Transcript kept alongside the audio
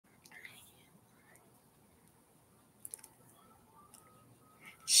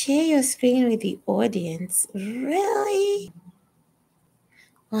share your screen with the audience. Really?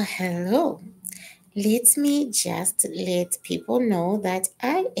 Well, hello. Let me just let people know that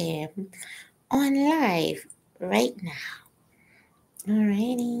I am on live right now.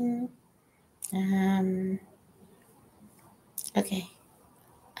 Alrighty. Okay.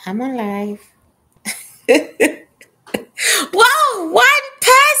 I'm on live. Wow, one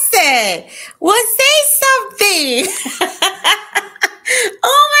person will say something.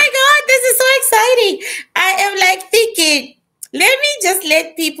 Oh my God, this is so exciting. I am like thinking, let me just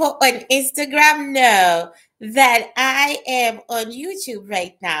let people on Instagram know that I am on YouTube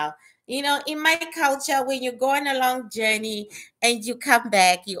right now. You know, in my culture, when you go on a long journey and you come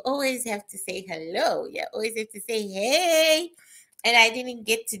back, you always have to say hello. You always have to say, hey. And I didn't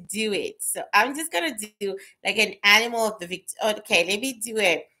get to do it. So I'm just going to do like an animal of the victory. Okay, let me do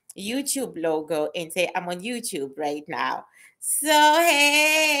a YouTube logo and say, I'm on YouTube right now. So,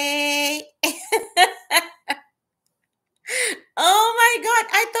 hey. Oh my God.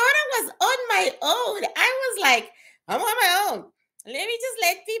 I thought I was on my own. I was like, I'm on my own. Let me just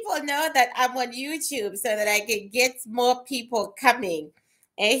let people know that I'm on YouTube so that I can get more people coming.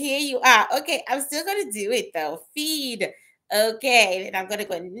 And here you are. Okay, I'm still going to do it though. Feed. Okay, then I'm going to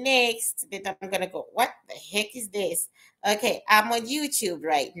go next. Then I'm going to go, what the heck is this? Okay, I'm on YouTube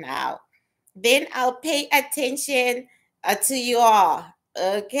right now. Then I'll pay attention to you all.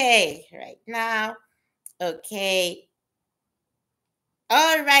 Okay, right now. Okay.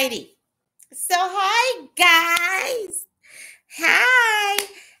 Alrighty. So hi guys. Hi.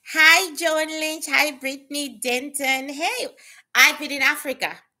 Hi Joan Lynch. Hi Brittany Denton. Hey, I've been in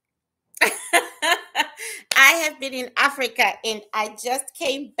Africa. I have been in Africa and I just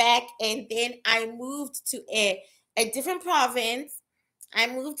came back and then I moved to a different province. I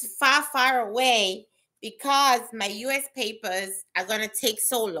moved far, far away because my US papers are going to take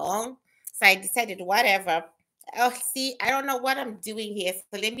so long. So I decided, whatever. Oh, see, I don't know what I'm doing here.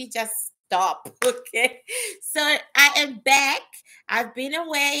 So let me just stop. Okay. So I am back. I've been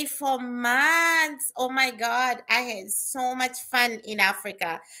away for months. Oh my God. I had so much fun in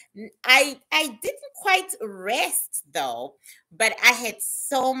Africa. I didn't quite rest though, but I had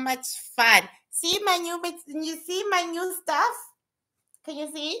so much fun. See my you see my new stuff? Can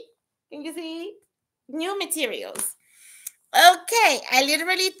you see? Can you see? New materials. Okay, I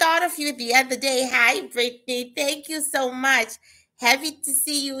literally thought of you the other day. Hi, Brittany. Thank you so much. Happy to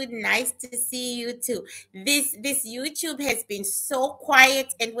see you. Nice to see you too. This YouTube has been so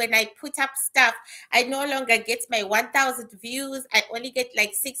quiet, and when I put up stuff, I no longer get my 1,000 views. I only get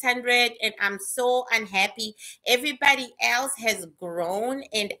like 600, and I'm so unhappy. Everybody else has grown,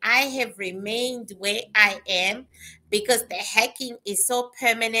 and I have remained where I am because the hacking is so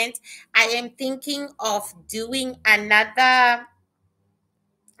permanent. I am thinking of doing another,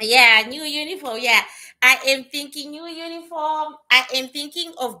 yeah, new uniform. Yeah, I am thinking new uniform. I am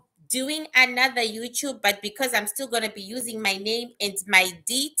thinking of doing another YouTube, but because I'm still gonna be using my name and my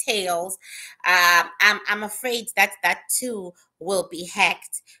details, I'm afraid that that too will be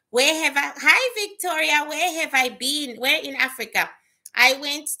hacked. Where have I? Hi, Victoria. Where have I been? Where in Africa? I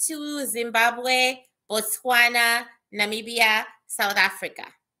went to Zimbabwe, Botswana, Namibia, South Africa,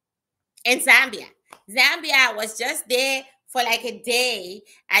 and Zambia. Zambia was just there for like a day.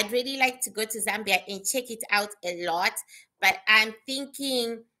 I'd really like to go to Zambia and check it out a lot, but I'm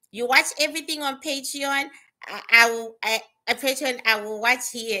thinking you watch everything on Patreon. A Patreon I will watch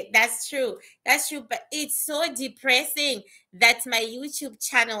here. That's true. That's true. But it's so depressing that my YouTube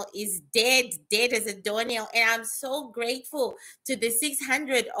channel is dead as a doornail. And I'm so grateful to the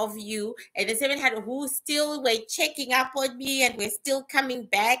 600 of you and the 700 who still were checking up on me and we're still coming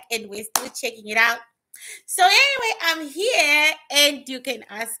back and we're still checking it out. So anyway, I'm here and you can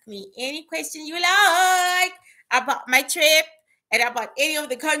ask me any question you like about my trip and about any of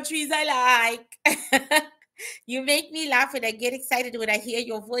the countries I like. You make me laugh and I get excited when I hear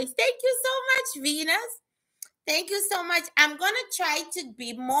your voice. Thank you so much, Venus. Thank you so much. I'm gonna try to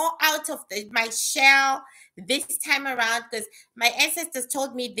be more out of my shell this time around because my ancestors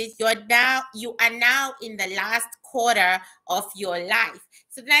told me this. You are now in the last quarter of your life.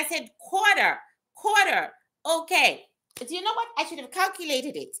 So then I said quarter. Okay. Do you know what? I should have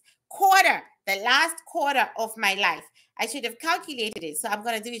calculated it. Quarter, the last quarter of my life. I should have calculated it. So I'm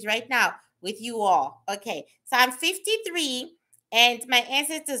gonna do it right now with you all. Okay. So I'm 53, and my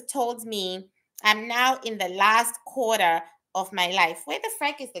ancestors told me I'm now in the last quarter of my life. Where the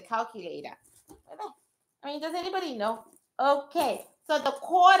frack is the calculator? I mean, does anybody know? Okay, so the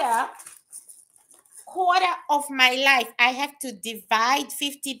quarter of my life, I have to divide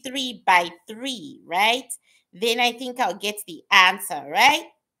 53 by 3, right? Then I think I'll get the answer, right?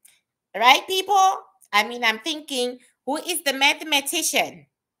 Right, people? I mean, I'm thinking, who is the mathematician?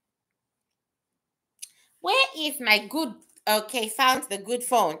 Where is my good? Okay, found the good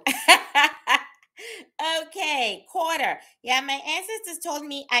phone. Okay, quarter. Yeah, my ancestors told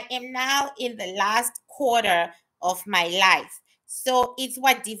me I am now in the last quarter of my life. So it's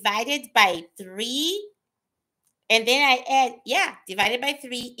what divided by three. And then I add, yeah, divided by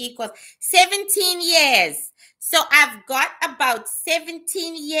three equals 17 years. So I've got about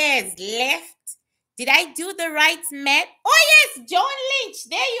 17 years left. Did I do the right math? Oh, yes, John Lynch.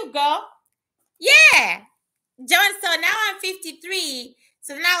 There you go. Yeah. John, so now I'm 53.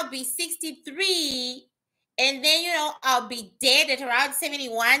 So now I'll be 63. And then, I'll be dead at around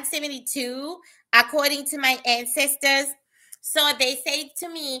 71, 72, according to my ancestors. So they say to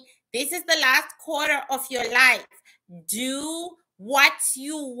me, this is the last quarter of your life. Do what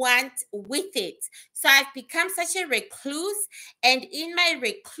you want with it. So I've become such a recluse. And in my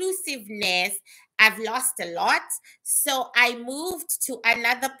reclusiveness, I've lost a lot. So I moved to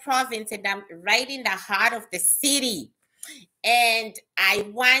another province and I'm right in the heart of the city. And I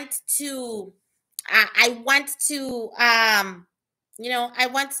want to I want to I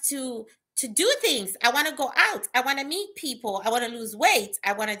want to do things. I want to go out. I want to meet people. I want to lose weight.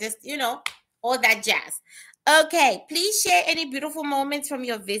 I want to just, all that jazz. Okay, please share any beautiful moments from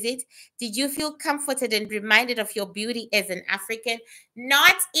your visit. Did you feel comforted and reminded of your beauty as an African?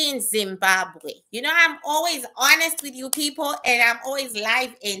 Not in Zimbabwe. I'm always honest with you people and I'm always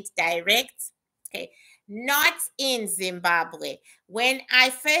live and direct. Okay, not in Zimbabwe. But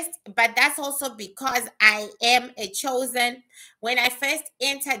that's also because I am a chosen. When I first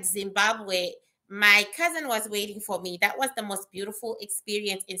entered Zimbabwe, my cousin was waiting for me. That was the most beautiful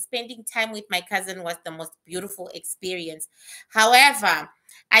experience. And spending time with my cousin was the most beautiful experience. However,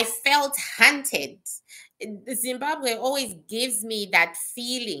 I felt hunted. Zimbabwe always gives me that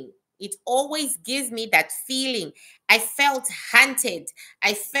feeling. It always gives me that feeling. I felt hunted.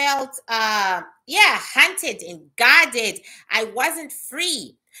 I felt hunted and guarded. I wasn't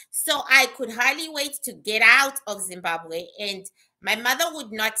free. So I could hardly wait to get out of Zimbabwe. And my mother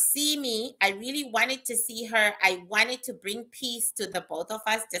would not see me. I really wanted to see her. I wanted to bring peace to the both of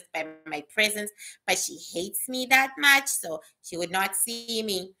us just by my presence. But she hates me that much. So she would not see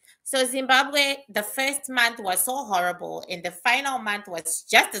me. So Zimbabwe, the first month was so horrible. And the final month was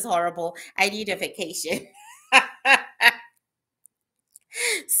just as horrible. I need a vacation.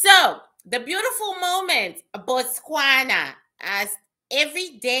 So the beautiful moment, Botswana, as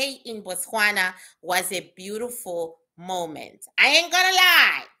every day in Botswana was a beautiful moment. I ain't gonna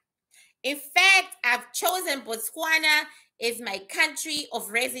lie. In fact, I've chosen Botswana as my country of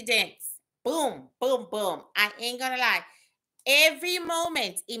residence. Boom, boom, boom. I ain't gonna lie. Every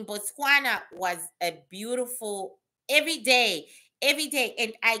moment in Botswana was a beautiful, every day, every day.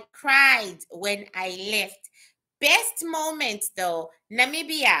 And I cried when I left. Best moment though,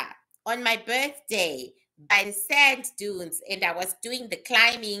 Namibia on my birthday by the sand dunes, and I was doing the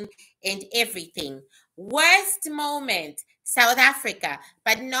climbing and everything. Worst moment, South Africa,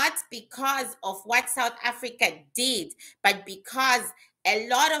 but not because of what South Africa did, but because a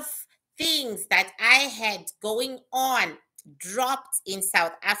lot of things that I had going on dropped in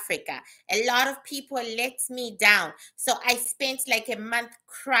South Africa. A lot of people let me down. So I spent like a month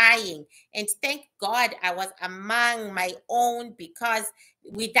crying. And thank God I was among my own, because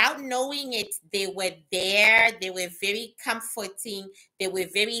without knowing it, they were there. They were very comforting. They were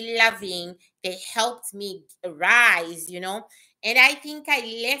very loving. They helped me rise. And I think I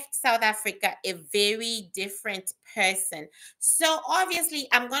left South Africa a very different person. So obviously,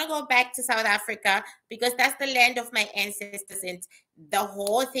 I'm going to go back to South Africa because that's the land of my ancestors. And the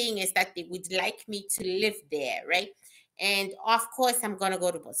whole thing is that they would like me to live there, right? And of course, I'm going to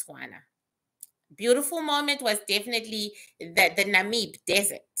go to Botswana. Beautiful moment was definitely the Namib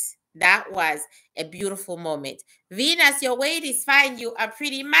Desert. That was a beautiful moment. Venus, your weight is fine. You are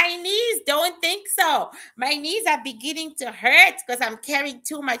pretty. My knees don't think so. My knees are beginning to hurt because I'm carrying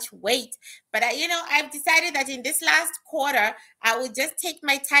too much weight. But I've decided that in this last quarter, I will just take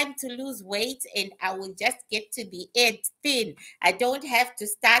my time to lose weight and I will just get to the end thin. I don't have to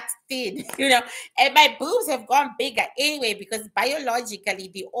start thin, And my boobs have gone bigger anyway, because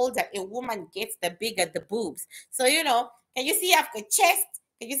biologically, the older a woman gets, the bigger the boobs. So, can you see I've got chest?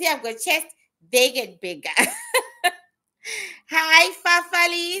 Can you see I've got chest? They get bigger. Hi,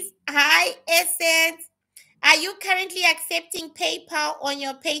 Fafalis. Hi, Essence. Are you currently accepting PayPal on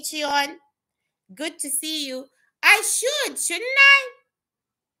your Patreon? Good to see you. I shouldn't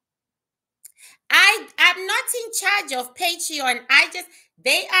I'm not in charge of Patreon.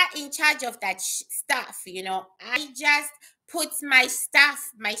 They are in charge of that stuff. I just put my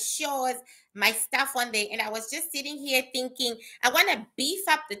stuff, my shows, my stuff on there. And I was just sitting here thinking, I want to beef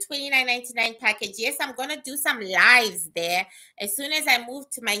up the $29.99 package. Yes, I'm going to do some lives there. As soon as I move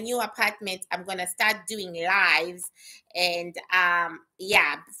to my new apartment, I'm going to start doing lives. And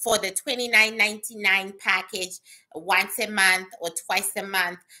yeah, for the $29.99 package, once a month or twice a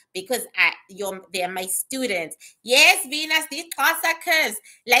month, because they're my students. Yes, Venus, these Xhosa curves,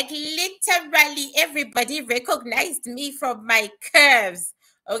 like literally everybody recognized me from my curves.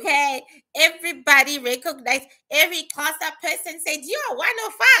 Okay, everybody recognized. Every Xhosa person said, "You're one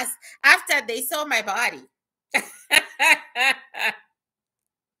of us," after they saw my body.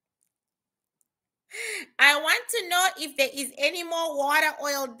 I want to know if there is any more water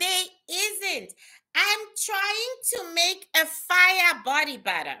oil. There isn't. I'm trying to make a fire body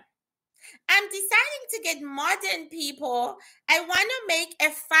butter. I'm deciding to get modern, people. I want to make a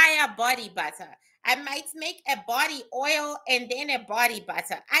fire body butter. I might make a body oil and then a body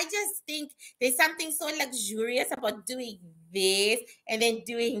butter. I just think there's something so luxurious about doing this and then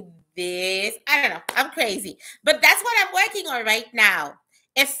doing this. I don't know. I'm crazy. But that's what I'm working on right now.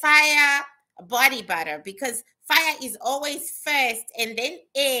 A fire body butter, because fire is always first, and then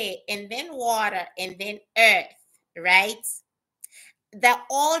air, and then water, and then earth, right? The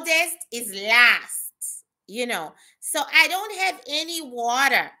oldest is last, So I don't have any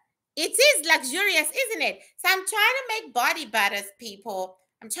water. It is luxurious, isn't it? So I'm trying to make body butters, people.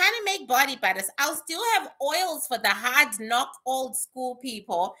 I'm trying to make body butters. I'll still have oils for the hard knock old school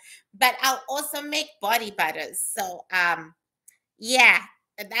people, but I'll also make body butters. So yeah,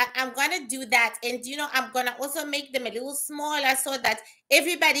 that I'm gonna do that. And I'm gonna also make them a little smaller so that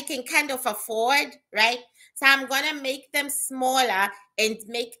everybody can kind of afford, right? So I'm gonna make them smaller and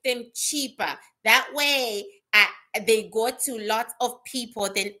make them cheaper. That way they go to lots of people.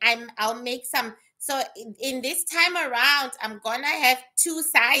 Then I'll make some. So in this time around, I'm gonna have two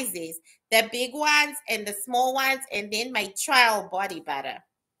sizes: the big ones and the small ones, and then my trial body butter,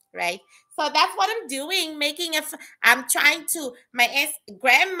 right? So that's what I'm doing, I'm trying to,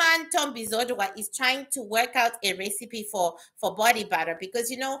 Grandma Tombi Zodwa is trying to work out a recipe for body butter, because,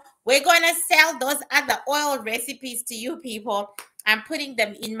 we're going to sell those other oil recipes to you people. I'm putting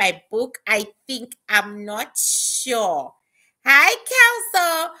them in my book. I'm not sure. Hi,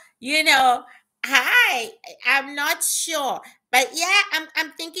 Kelso. Hi. I'm not sure. But yeah,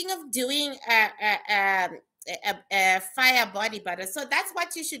 I'm thinking of doing a fire body butter. So that's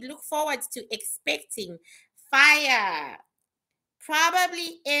what you should look forward to expecting. Fire.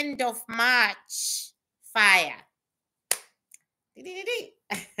 Probably end of March. Fire.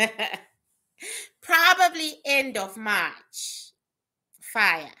 Probably end of March.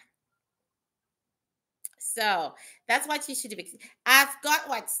 Fire. So that's what you should be. I've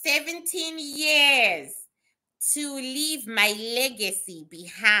got 17 years to leave my legacy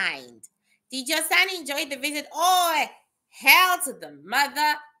behind. Did your son enjoy the visit? Oh, hell to the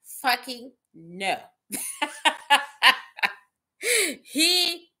motherfucking no.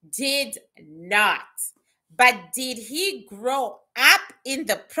 He did not. But did he grow up in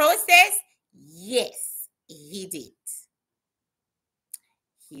the process? Yes, he did.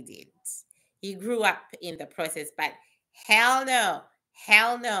 He did. He grew up in the process, but hell no,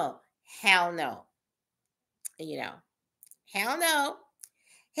 hell no, hell no. Hell no.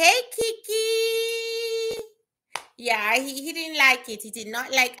 Hey, Kiki. Yeah, he didn't like it. He did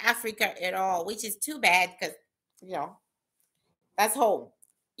not like Africa at all, which is too bad because, that's home.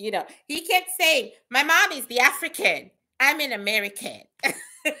 He kept saying, my mom is the African. I'm an American.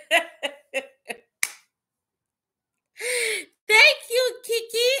 Thank you,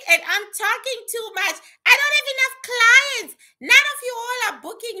 Kiki. And I'm talking too much. I don't have enough clients. None of you all are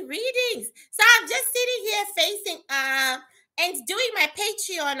booking readings. So I'm just sitting here facing and doing my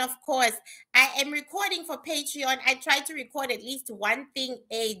Patreon, of course. I am recording for Patreon. I try to record at least one thing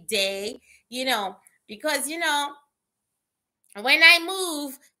a day, because, when I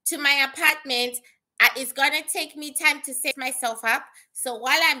move to my apartment, it's going to take me time to set myself up. So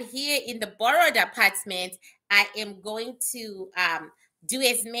while I'm here in the borrowed apartment, I am going to do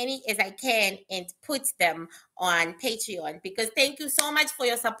as many as I can and put them on Patreon, because thank you so much for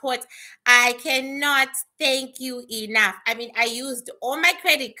your support. I cannot thank you enough. I mean, I used all my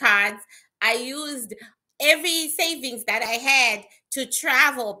credit cards. I used every savings that I had to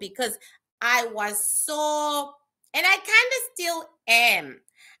travel, because I was so, and I kind of still am.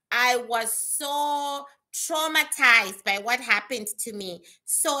 I was so traumatized by what happened to me,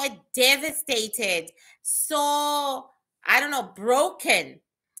 so devastated, so, I don't know, broken.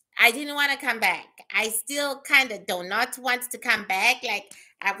 I didn't want to come back. I still kind of do not want to come back. Like,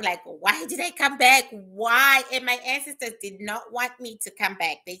 I'm like, why did I come back? Why? And my ancestors did not want me to come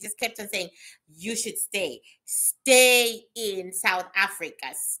back. They just kept on saying, you should stay. Stay in South Africa.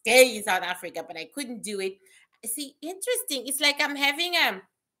 Stay in South Africa. But I couldn't do it. See, interesting. It's like I'm having an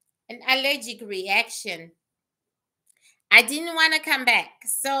allergic reaction. I didn't want to come back.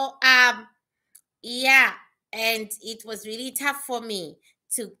 So yeah, and it was really tough for me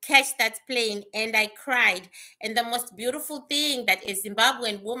to catch that plane, and I cried. And the most beautiful thing that a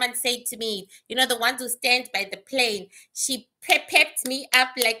Zimbabwean woman said to me, you know, the one who stand by the plane, she pepped me up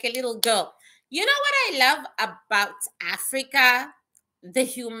like a little girl. You know what I love about Africa? The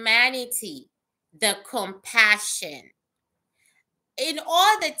humanity, the compassion. In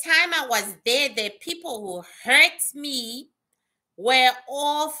all the time I was there, the people who hurt me were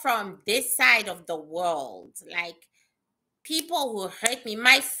all from this side of the world. Like, people who hurt me,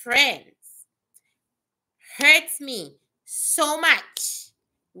 my friends, hurt me so much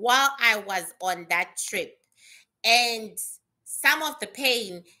while I was on that trip. And some of the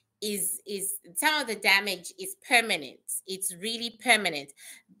pain is some of the damage is permanent. It's really permanent.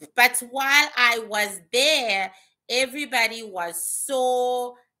 But while I was there, everybody was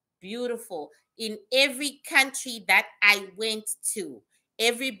so beautiful. In every country that I went to,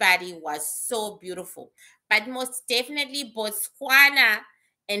 everybody was so beautiful. But most definitely Botswana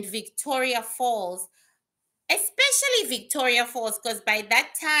and Victoria Falls, especially Victoria Falls, because by that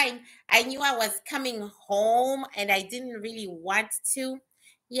time I knew I was coming home and I didn't really want to.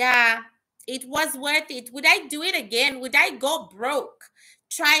 Yeah, it was worth it. Would I do it again? Would I go broke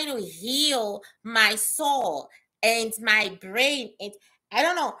trying to heal my soul and my brain? And I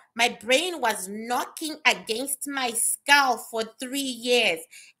don't know, my brain was knocking against my skull for 3 years.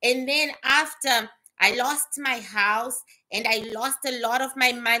 And then after I lost my house and I lost a lot of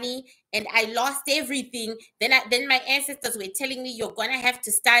my money and I lost everything. Then my ancestors were telling me, you're gonna have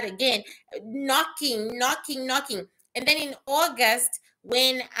to start again, knocking, knocking, knocking. And then in August,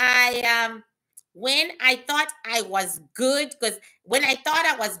 when I thought I was good, because when I thought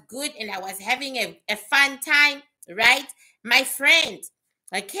I was good and I was having a fun time, right? My friend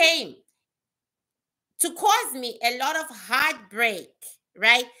came to cause me a lot of heartbreak,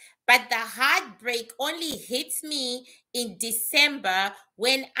 right? But the heartbreak only hits me in December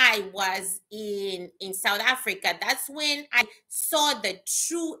when I was in South Africa. That's when I saw the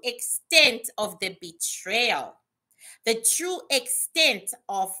true extent of the betrayal, the true extent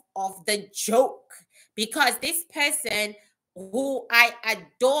of the joke, because this person who I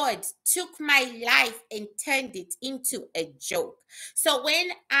adored took my life and turned it into a joke. So when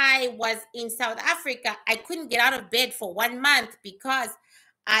I was in South Africa, I couldn't get out of bed for 1 month because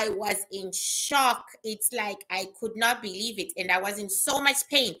I was in shock. It's like I could not believe it, and I was in so much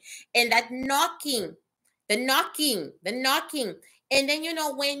pain. And that knocking, the knocking. And then, you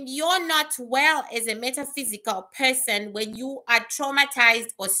know, when you're not well as a metaphysical person, when you are traumatized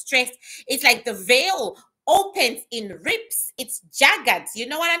or stressed, it's like the veil opens in rips. It's jagged. You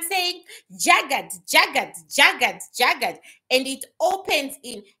know what I'm saying? Jagged, jagged, jagged, jagged. And it opens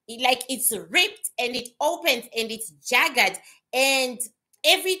like it's ripped and it opens and it's jagged. And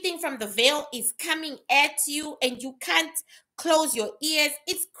everything from the veil is coming at you and you can't close your ears.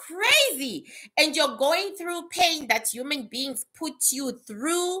 It's crazy. And you're going through pain that human beings put you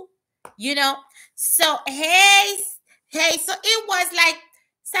through, you know. So so it was like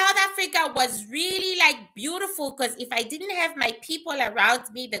South Africa was really like beautiful, because if I didn't have my people around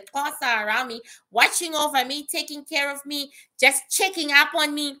me, the Xhosa around me, watching over me, taking care of me, just checking up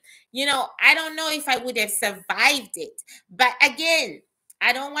on me, you know, I don't know if I would have survived it. But again,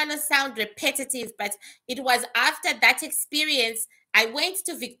 I don't want to sound repetitive, but it was after that experience I went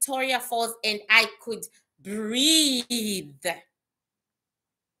to Victoria Falls and I could breathe.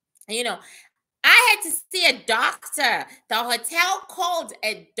 You know, I had to see a doctor. The hotel called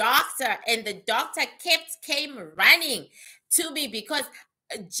a doctor, and the doctor came running to me because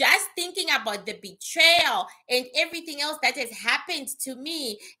just thinking about the betrayal and everything else that has happened to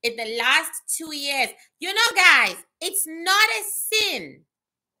me in the last 2 years. You know, guys, it's not a sin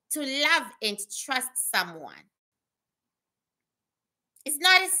to love and trust someone. It's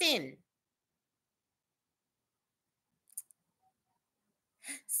not a sin.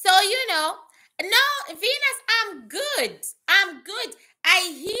 So, you know, no, Venus, I'm good. I'm good.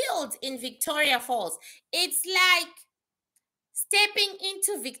 I healed in Victoria Falls. It's like stepping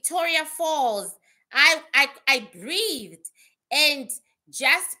into Victoria Falls. I breathed, and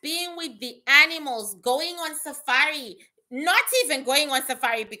just being with the animals, going on safari, not even going on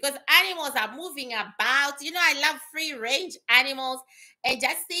safari because animals are moving about. I love free range animals, and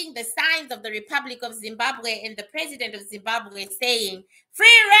just seeing the signs of the Republic of Zimbabwe and the president of Zimbabwe saying free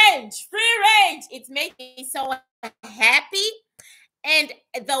range, it made me so happy. And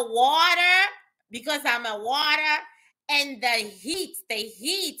the water, because I'm a water, and the heat,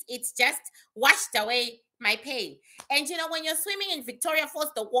 it's just washed away my pain. And when you're swimming in Victoria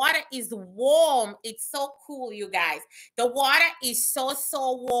Falls, the water is warm. It's so cool, you guys. The water is so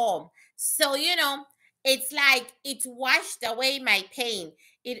warm. So, it's like it washed away my pain.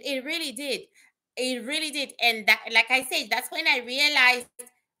 It really did. It really did. And that, like I said, that's when I realized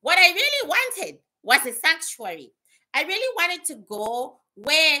what I really wanted was a sanctuary. I really wanted to go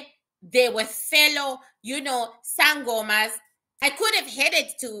where there were fellow, sangomas. I could have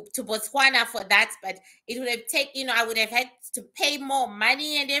headed to Botswana for that, but it would have taken, I would have had to pay more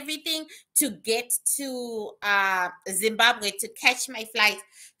money and everything to get to Zimbabwe to catch my flight.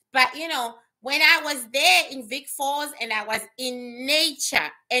 But, when I was there in Vic Falls and I was in nature,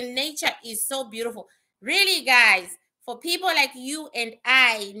 and nature is so beautiful. Really, guys, for people like you and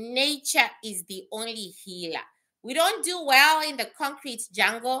I, nature is the only healer. We don't do well in the concrete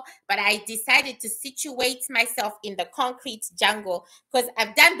jungle, but I decided to situate myself in the concrete jungle because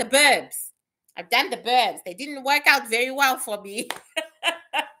I've done the burbs. They didn't work out very well for me.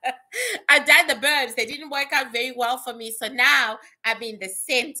 I've done the burbs. They didn't work out very well for me. So now I'm in the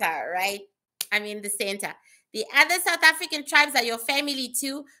center, right? I'm in the center. The other South African tribes are your family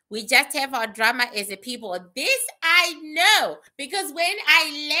too. We just have our drama as a people. This I know because when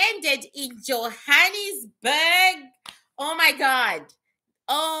I landed in Johannesburg, oh my God.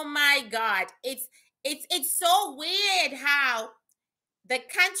 Oh my God. It's so weird how the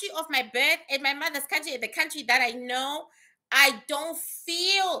country of my birth and my mother's country, the country that I know, I don't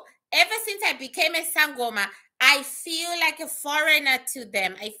feel, ever since I became a Sangoma, I feel like a foreigner to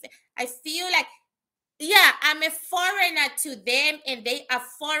them. I feel like, yeah, I'm a foreigner to them and they are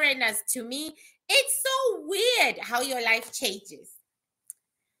foreigners to me. It's so weird how your life changes.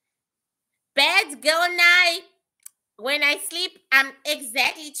 Bed girl night. When I sleep, I'm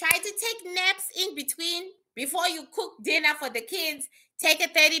exactly trying to take naps in between before you cook dinner for the kids. Take a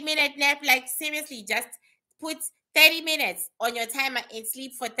 30-minute nap. Like, seriously, just put 30 minutes on your timer and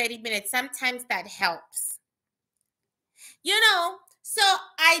sleep for 30 minutes. Sometimes that helps. So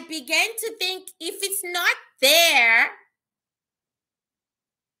I began to think, if it's not there,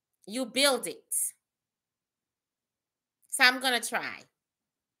 you build it. So I'm going to try.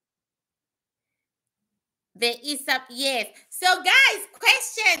 There is some, yes. So guys,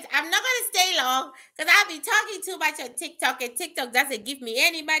 questions. I'm not going to stay long because I've been talking too much on TikTok and TikTok doesn't give me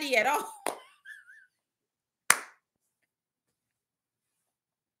any money at all.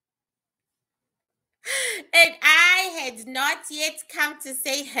 And I had not yet come to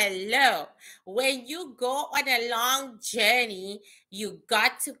say hello. When you go on a long journey, you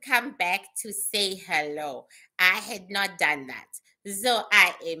got to come back to say hello. I had not done that. So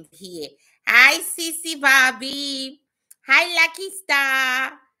I am here. Hi, Sissy Bobby. Hi, Lucky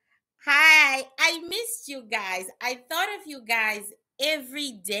Star. Hi, I missed you guys. I thought of you guys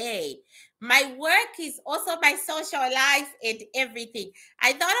every day. My work is also my social life and everything.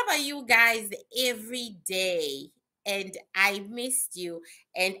 I thought about you guys every day and I missed you.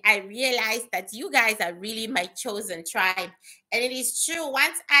 And I realized that you guys are really my chosen tribe. And it is true,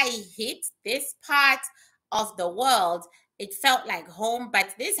 once I hit this part of the world, it felt like home,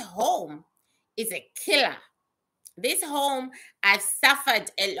 but this home is a killer. This home, I've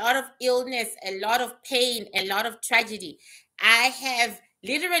suffered a lot of illness, a lot of pain, a lot of tragedy. I have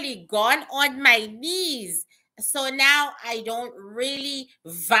literally gone on my knees. So now I don't really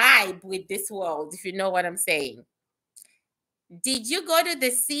vibe with this world, if you know what I'm saying. Did you go to the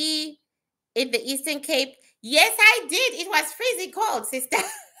sea in the Eastern Cape? Yes, I did. It was freezing cold, sister.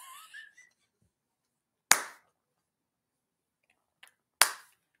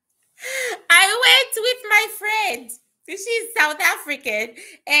 I went with my friend. She's South African,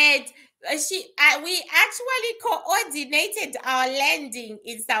 and we actually coordinated our landing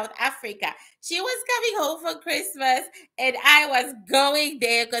in South Africa. She was coming home for Christmas, and I was going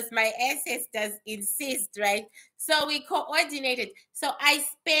there because my ancestors insist, right? So we coordinated. So I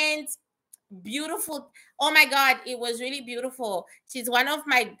spent beautiful. Oh my God, it was really beautiful. She's one of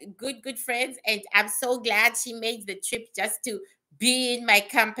my good friends, and I'm so glad she made the trip just to be in my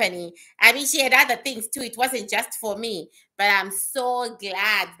company. I mean, she had other things too. It wasn't just for me, but I'm so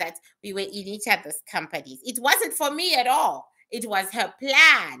glad that we were in each other's companies. It wasn't for me at all. It was her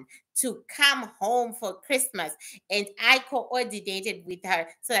plan to come home for Christmas, and I coordinated with her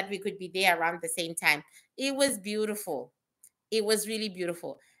so that we could be there around the same time. It was beautiful. It was really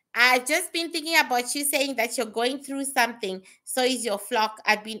beautiful. I've just been thinking about you saying that you're going through something. So is your flock.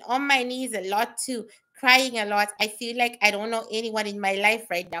 I've been on my knees a lot too, crying a lot. I feel like I don't know anyone in my life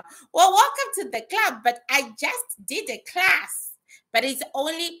right now. Well, welcome to the club, but I just did a class, but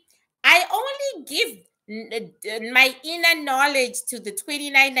I only give my inner knowledge to the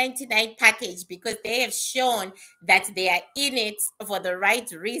 29.99 package because they have shown that they are in it for the right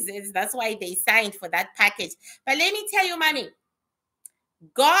reasons. That's why they signed for that package. But let me tell you, mommy,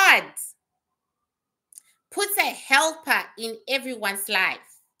 God puts a helper in everyone's life.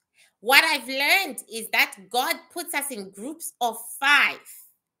 What I've learned is that God puts us in groups of 5.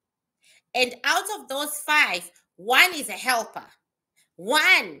 And out of those 5, one is a helper.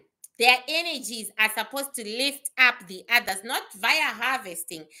 One, their energies are supposed to lift up the others, not via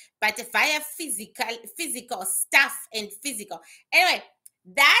harvesting, but via physical stuff and physical. Anyway,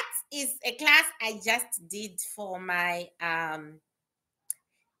 that is a class I just did for my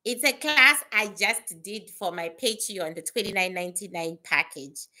it's a class I just did for my Patreon, the 29.99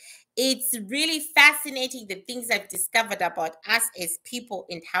 package. It's really fascinating the things I've discovered about us as people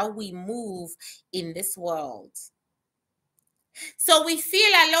and how we move in this world. So we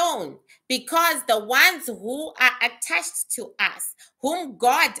feel alone because the ones who are attached to us, whom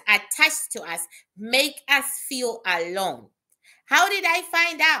God attached to us, make us feel alone. How did I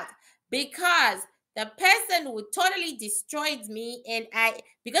find out? Because the person who totally destroyed me,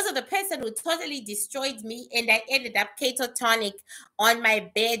 because of the person who totally destroyed me, and I ended up catatonic on my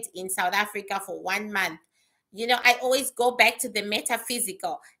bed in South Africa for 1 month. You know, I always go back to the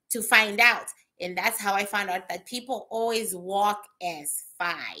metaphysical to find out. And that's how I found out that people always walk as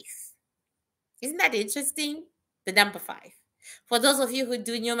 5. Isn't that interesting? The number 5. For those of you who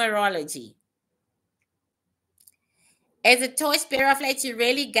do numerology. As a torchbearer of light, you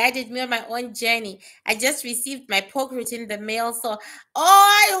really guided me on my own journey. I just received my poke root in the mail. So,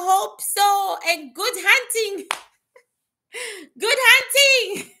 I hope so. And good hunting. Good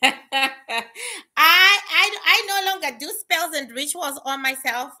hunting. I no longer do spells and rituals on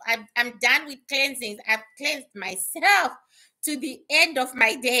myself. I'm done with cleansings. I've cleansed myself to the end of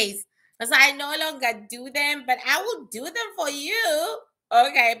my days. So I no longer do them, but I will do them for you.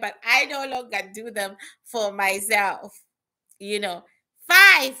 Okay, but I no longer do them for myself. You know,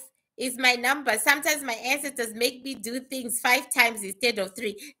 5 is my number. Sometimes my ancestors make me do things 5 times instead of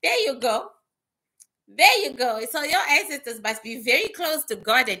 3. There you go. There you go. So your ancestors must be very close to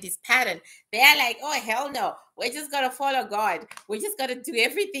God and His pattern. They are like, oh, hell no. We're just going to follow God. We're just going to do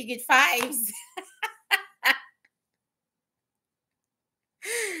everything in 5s.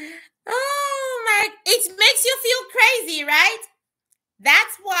 Oh, my. It makes you feel crazy, right?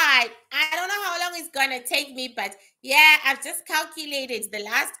 That's why I don't know how long it's going to take me, but yeah, I've just calculated the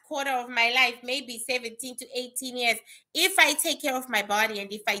last quarter of my life, maybe 17 to 18 years, if I take care of my body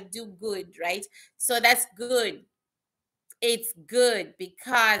and if I do good, right? So that's good. It's good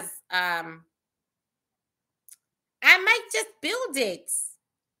because I might just build it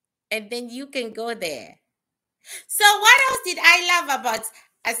and then you can go there. So what else did I love about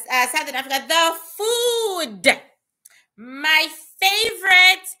Southern Africa? The food. My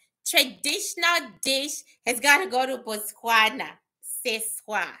favorite traditional dish has got to go to Botswana.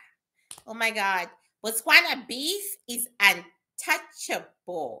 Seswa. Oh my God. Botswana beef is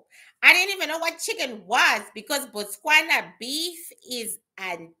untouchable. I didn't even know what chicken was because Botswana beef is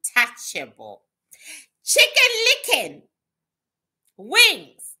untouchable. Chicken licking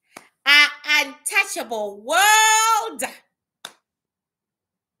wings are untouchable. World.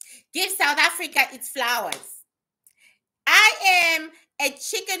 Give South Africa its flowers. I am a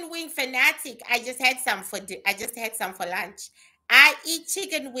chicken wing fanatic. I just had some for lunch. I eat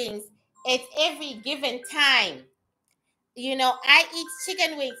chicken wings at every given time. You know, I eat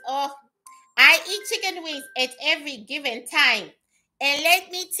chicken wings. Oh, I eat chicken wings at every given time. And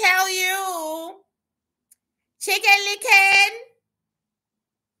let me tell you, chicken licking,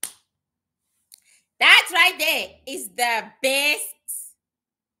 that right there is the best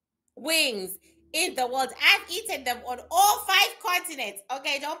wings in the world. I've eaten them on all 5 continents.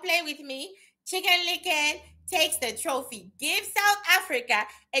 Okay, don't play with me. Chicken licking takes the trophy. Give South Africa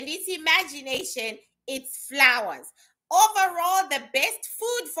and its imagination its flowers. Overall, the best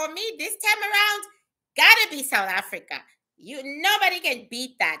food for me this time around gotta be South Africa. Nobody can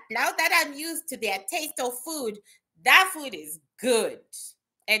beat that. Now that I'm used to their taste of food, that food is good.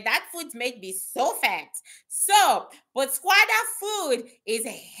 And that food made me so fat. So, Botswana food is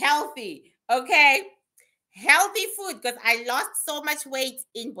healthy, okay? Healthy food because I lost so much weight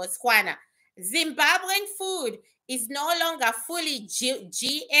in Botswana. Zimbabwean food is no longer fully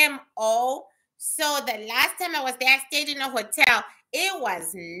GMO. So the last time I was there, I stayed in a hotel. It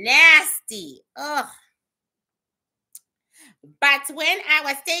was nasty. Ugh. But when I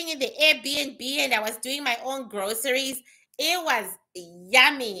was staying in the Airbnb and I was doing my own groceries, it was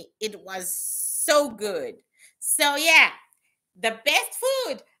yummy. It was so good. So yeah, the best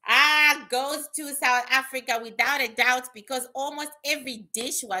food goes to South Africa without a doubt, because almost every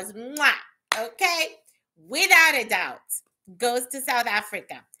dish was mwah, okay? Without a doubt, goes to South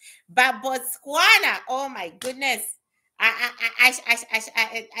Africa. But Botswana, oh my goodness. I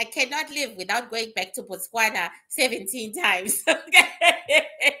cannot live without going back to Botswana 17 times.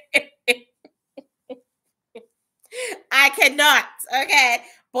 I cannot. Okay.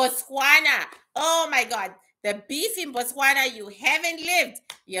 Botswana. Oh my God. The beef in Botswana, you haven't lived.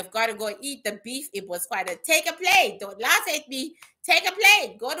 You've got to go eat the beef in Botswana. Take a plate. Don't laugh at me. Take a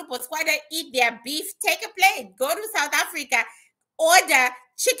plate. Go to Botswana, eat their beef. Take a plate. Go to South Africa. Order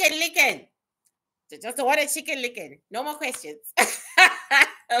chicken licken. Just order chicken licken. No more questions.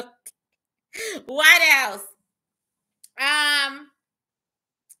 Okay. What else?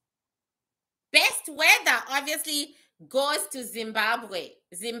 Best weather obviously goes to Zimbabwe.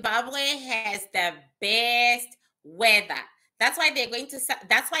 Zimbabwe has the best weather. That's why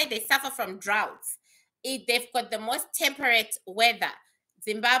that's why they suffer from droughts. They've got the most temperate weather.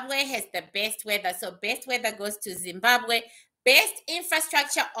 Zimbabwe has the best weather. So best weather goes to Zimbabwe. Best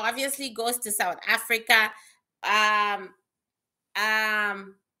infrastructure obviously goes to South Africa.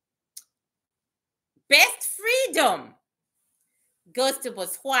 Best freedom goes to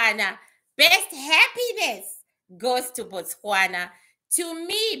Botswana. Best happiness goes to Botswana. To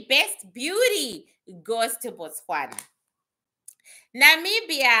me, best beauty goes to Botswana.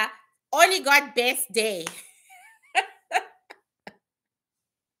 Namibia only got best day.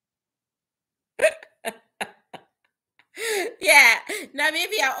 Yeah,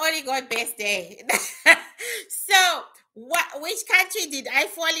 Namibia only got best day. So, which country did I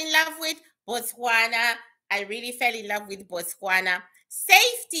fall in love with? Botswana. I really fell in love with Botswana.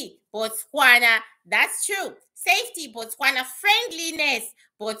 Safety, Botswana. That's true. Safety, Botswana. Friendliness,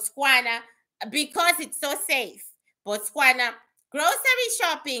 Botswana. Because it's so safe, Botswana. Grocery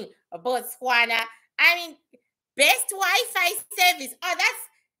shopping, Botswana. I mean, best Wi-Fi service. Oh, that's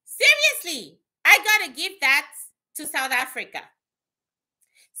seriously. I gotta give that to South Africa.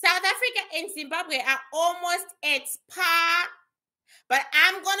 South Africa and Zimbabwe are almost at par, but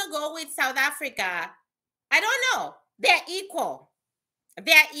I'm gonna go with South Africa. I don't know. They're equal.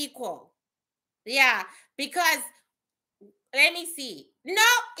 They're equal. Yeah, because let me see. No,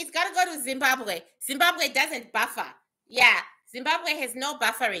 it's gotta go to Zimbabwe. Zimbabwe doesn't buffer. Yeah, Zimbabwe has no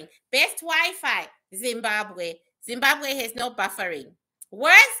buffering. Best Wi-Fi, Zimbabwe. Zimbabwe has no buffering.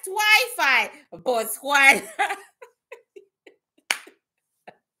 Worst Wi-Fi, Botswana.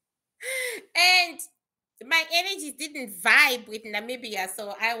 And my energies didn't vibe with Namibia,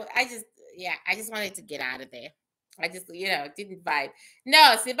 so I just wanted to get out of there. I just didn't vibe.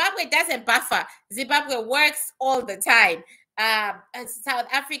 No, Zimbabwe doesn't buffer. Zimbabwe works all the time. And South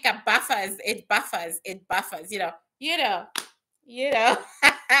Africa buffers. It buffers. It buffers. You know.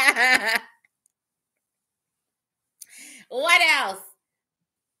 What else?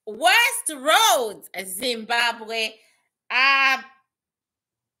 Worst roads, Zimbabwe.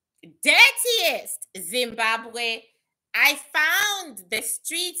 Dirtiest, Zimbabwe. I found the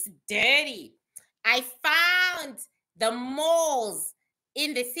streets dirty. I found the malls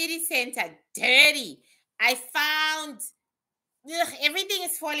in the city center dirty. I found everything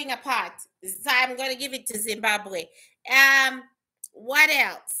is falling apart. So I'm going to give it to Zimbabwe. What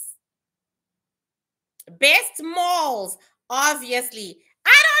else? Best malls, obviously.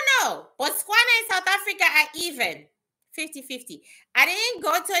 I don't know. Botswana and South Africa are even. 50-50. I didn't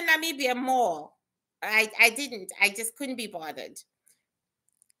go to a Namibia mall. I didn't. I just couldn't be bothered.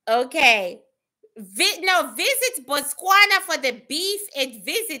 Okay. Visit Botswana for the beef and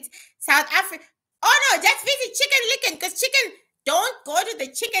visit South Africa. Oh no, just visit Chicken Licken, because don't go to the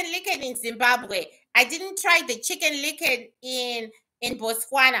Chicken Licken in Zimbabwe. I didn't try the Chicken Licken in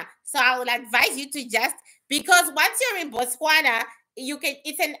Botswana. So I would advise you to because once you're in Botswana,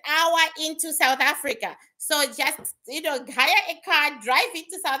 it's an hour into South Africa. So just, hire a car, drive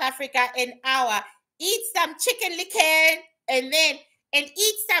into South Africa an hour, eat some Chicken Licken, and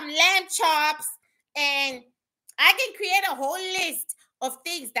eat some lamb chops. And I can create a whole list of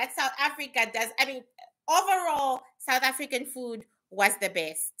things that South Africa does. I mean, overall, South African food was the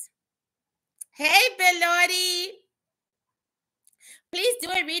best. Hey, Belori. Please do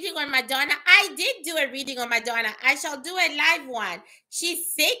a reading on Madonna. I did do a reading on Madonna. I shall do a live one.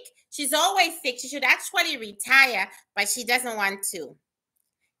 She's sick. She's always sick. She should actually retire, but she doesn't want to.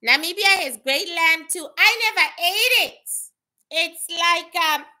 Namibia has great lamb too. I never ate it. It's like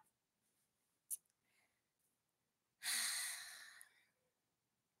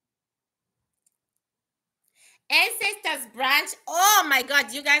Ancestors branch. Oh my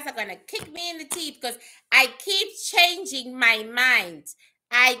God, you guys are gonna kick me in the teeth because I keep changing my mind.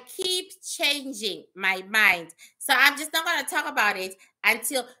 I keep changing my mind. So I'm just not gonna talk about it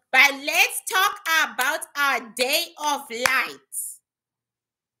until. But let's talk about our day of light.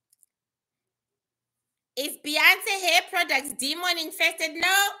 Is Beyonce hair products demon infested?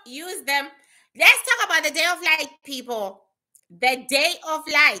 No, use them. Let's talk about the day of light, people. The day of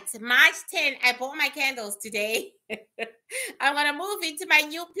light, March 10. I bought my candles today. I'm gonna move into my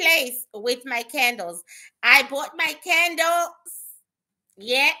new place with my candles. I bought my candles.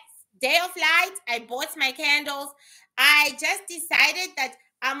 Yes, day of light. I bought my candles. I just decided that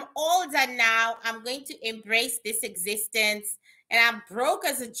I'm older now. I'm going to embrace this existence. And I'm broke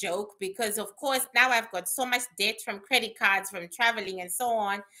as a joke because, of course, now I've got so much debt from credit cards, from traveling, and so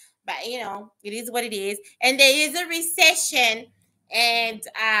on. But, you know, it is what it is. And there is a recession. And,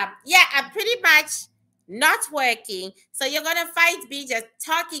 yeah, I'm pretty much not working. So you're going to find me just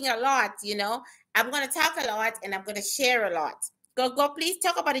talking a lot, you know. I'm going to talk a lot and I'm going to share a lot. Go, please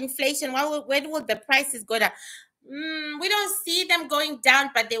talk about inflation. When will the prices go down? We don't see them going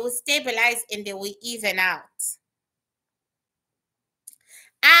down, but they will stabilize and they will even out.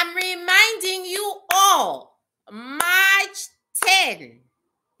 I'm reminding you all, March 10,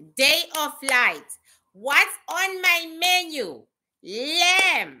 Day of Light. What's on my menu?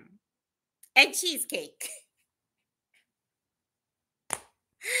 Lamb and cheesecake.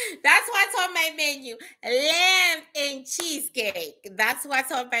 That's what's on my menu. Lamb and cheesecake. That's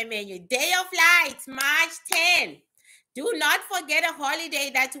what's on my menu. Day of Light, March 10. Do not forget a holiday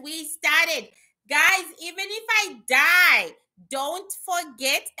that we started. Guys, even if I die, don't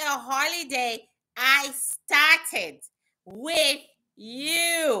forget a holiday I started with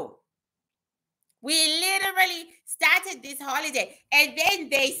you. We literally started this holiday. And then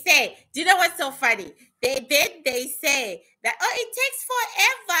they say, do you know what's so funny? They say that, oh, it takes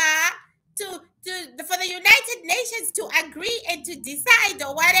forever for the United Nations to agree and to decide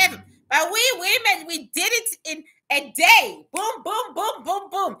or whatever. But we women, we did it in a day. Boom, boom, boom, boom,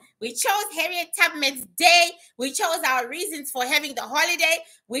 boom. We chose Harriet Tubman's day. We chose our reasons for having the holiday.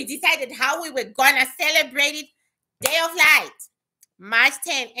 We decided how we were gonna celebrate it. Day of Light. March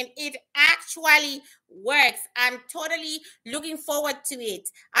 10, and it actually works. I'm totally looking forward to it.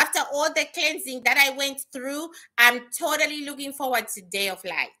 After all the cleansing that I went through, I'm totally looking forward to Day of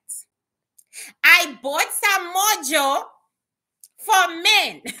Light. I bought some mojo for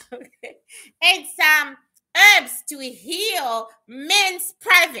men and some herbs to heal men's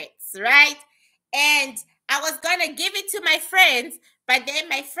privates, right? And I was gonna give it to my friends, but then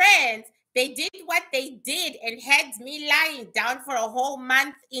my friends, they did what they did and had me lying down for a whole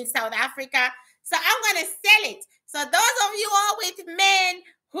month in South Africa. So I'm gonna sell it. So those of you all with men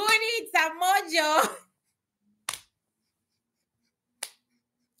who need some mojo,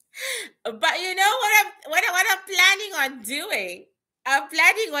 but you know what I'm planning on doing? I'm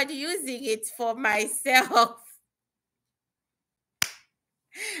planning on using it for myself.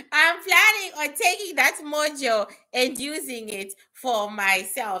 I'm planning on taking that mojo and using it for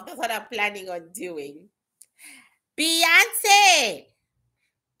myself. That's what I'm planning on doing. Beyonce.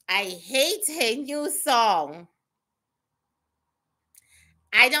 I hate her new song.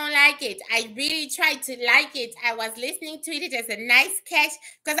 I don't like it. I really tried to like it. I was listening to it as a nice catch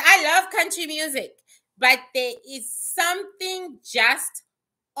because I love country music. But there is something just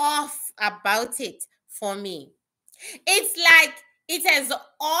off about it for me. It's like it's as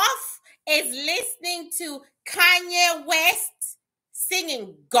off as listening to Kanye West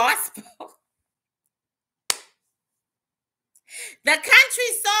singing gospel. The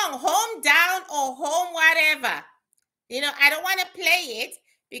country song, Home Down or Home Whatever. You know, I don't want to play it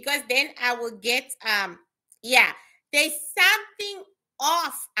because then I will get yeah, there's something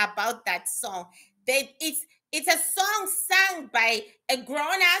off about that song. It's a song sung by a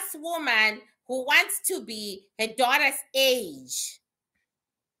grown-ass woman who wants to be her daughter's age.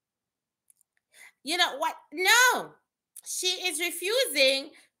 You know what? No, she is refusing,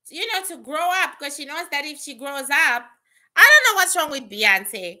 you know, to grow up because she knows that if she grows up, I don't know what's wrong with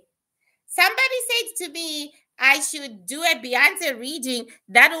Beyonce. Somebody said to me I should do a Beyonce reading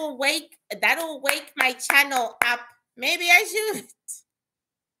that'll wake my channel up. Maybe I should.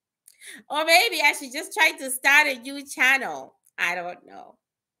 Or maybe I should just try to start a new channel. I don't know.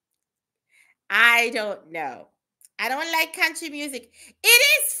 I don't know. I don't like country music. It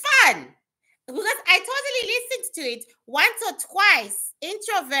is fun because I totally listened to it once or twice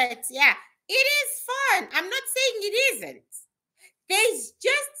Introverts, yeah. It is fun. I'm not saying it isn't. There's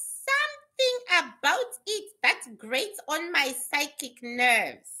just something about it that grates on my psychic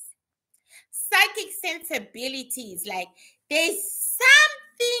nerves. Psychic sensibilities. Like, there's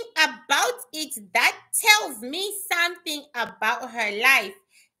something about it that tells me something about her life.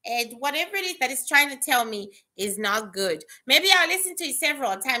 And whatever it is that it's trying to tell me is not good. Maybe I'll listen to it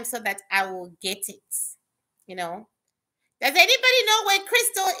several times so that I will get it. You know? Does anybody know where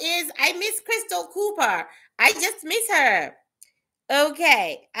Crystal is? I miss Crystal Cooper. I just miss her.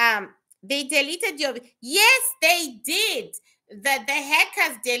 Okay. They deleted your. Yes, they did. The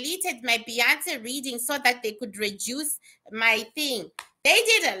hackers deleted my Beyonce reading so that they could reduce my thing. They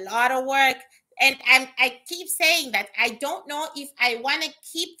did a lot of work, and I keep saying that I don't know if I want to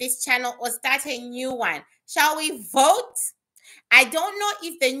keep this channel or start a new one. Shall we vote? I don't know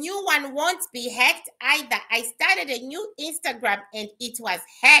if the new one won't be hacked either. I started a new Instagram and it was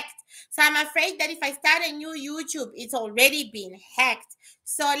hacked. So I'm afraid that if I start a new YouTube, it's already been hacked.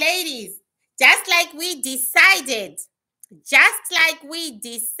 So ladies, just like we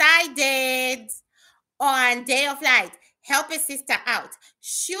decided on Day of Light, help a sister out.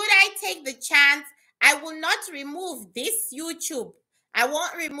 Should I take the chance? I will not remove this YouTube. I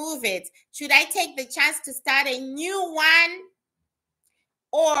won't remove it. Should I take the chance to start a new one?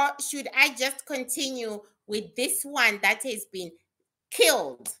 Or should I just continue with this one that has been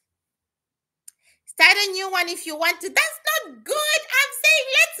killed? Start a new one if you want to. That's not good. I'm saying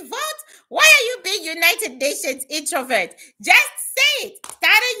let's vote. Why are you being United Nations introvert? Just say it.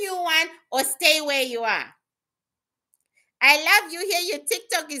 Start a new one or stay where you are. I love you here. Your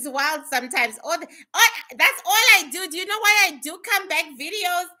TikTok is wild sometimes. That's all I do. Do you know why I do comeback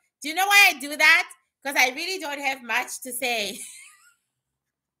videos? Do you know why I do that? Because I really don't have much to say.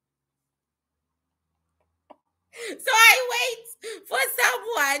 So I wait for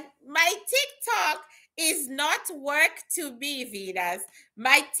someone. My TikTok is not work to me, Venus.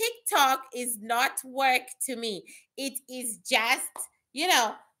 My TikTok is not work to me. It is just,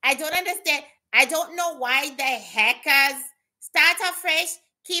 I don't understand. I don't know why the hackers start afresh,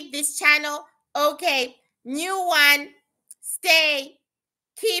 keep this channel. Okay, new one, stay,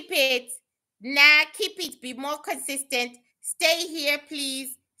 keep it. Nah, keep it, be more consistent. Stay here,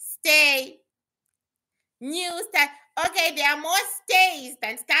 please. Stay. New start. Okay, there are more stays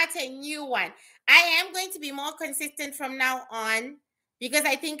than start a new one. I am going to be more consistent from now on because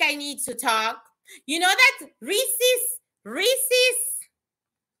I think I need to talk. You know that Reese's,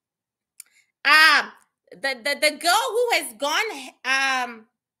 the girl who has gone,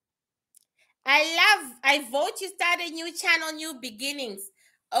 I vote you start a new channel, new beginnings.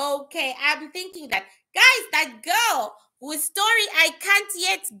 Okay, I'm thinking that, guys, that girl whose story I can't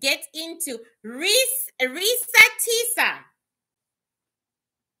yet get into, Risa Tisa.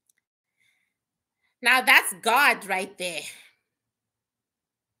 Now that's God right there.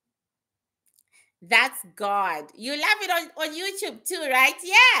 That's God. You love it on YouTube too, right?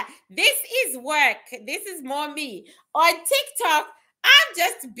 Yeah, this is work. This is more me. On TikTok, I'm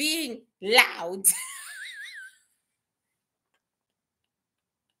just being loud.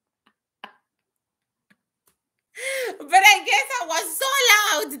 But I guess I was so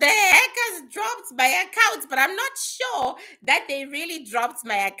loud, the hackers dropped my account, but I'm not sure that they really dropped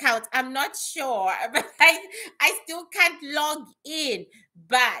my account. I'm not sure, but I still can't log in.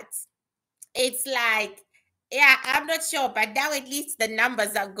 But it's like, yeah, I'm not sure, but now at least the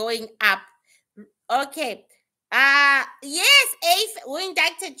numbers are going up. Okay. Yes, Ace, who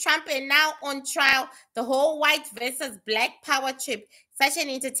indicted Trump and now on trial. The whole white versus black power trip. Such an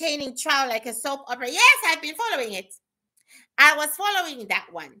entertaining trial, like a soap opera. Yes, I've been following it. I was following that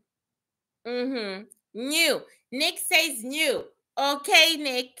one. New. Nick says new. Okay,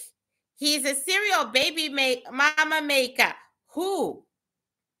 Nick. He's a serial baby mama maker. Who?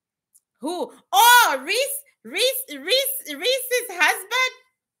 Oh, Reese's husband.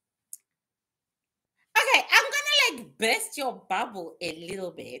 Okay, I'm gonna like burst your bubble a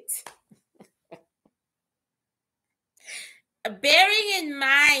little bit. Bearing in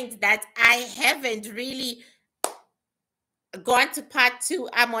mind that I haven't really gone to part 2.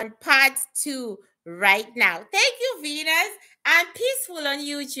 I'm on part 2 right now. Thank you, Venus. I'm peaceful on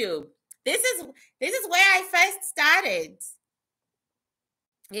YouTube. This is where I first started.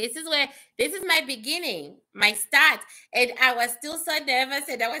 This is my beginning, my start. And I was still so nervous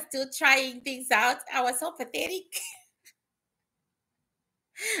and I was still trying things out. I was so pathetic.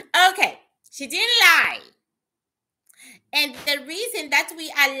 Okay, she didn't lie. And the reason that we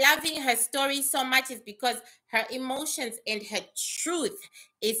are loving her story so much is because her emotions and her truth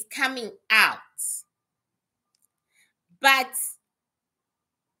is coming out. But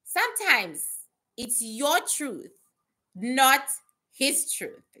sometimes it's your truth, not his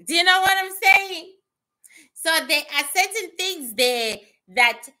truth. Do you know what I'm saying? So there are certain things there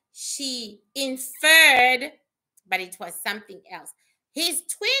that she inferred, but it was something else. His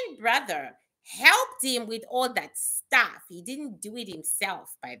twin brother helped him with all that stuff. He didn't do it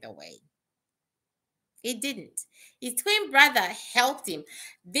himself, by the way. He didn't. His twin brother helped him.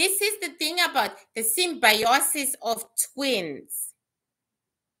 This is the thing about the symbiosis of twins.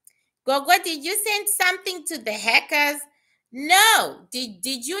 Gogo, did you send something to the hackers? No.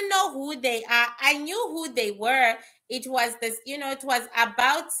 Did you know who they are? I knew who they were. It was this, it was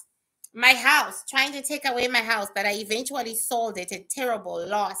about my house, trying to take away my house that I eventually sold at a terrible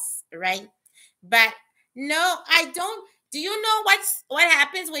loss, right? But no, I don't. Do you know what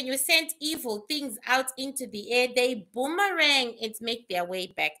happens when you send evil things out into the air? They boomerang and make their way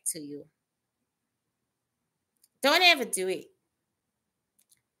back to you. Don't ever do it.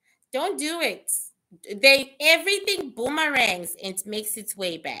 Don't do it. Everything boomerangs and makes its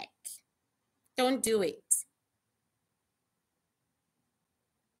way back. Don't do it.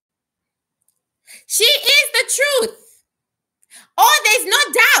 She is the truth. Oh, there's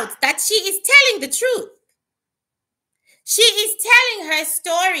no doubt that she is telling the truth. She is telling her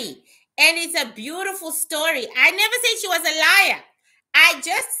story, and it's a beautiful story. I never said she was a liar. I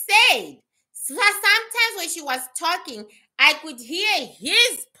just said sometimes when she was talking, I could hear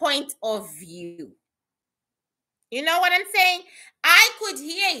his point of view. You know what I'm saying? I could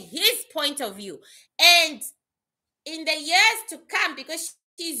hear his point of view. And in the years to come, because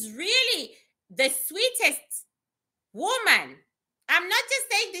she's really the sweetest woman. I'm not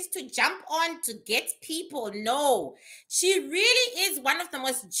just saying this to jump on to get people. No, she really is one of the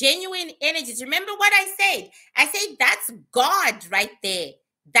most genuine energies. Remember what I said? I said that's God right there.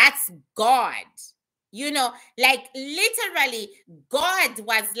 That's God. Like literally, God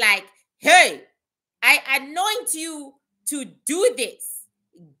was like, hey, I anoint you to do this.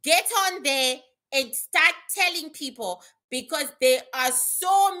 Get on there and start telling people, because there are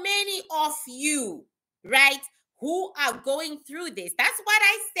so many of you, right, who are going through this. That's what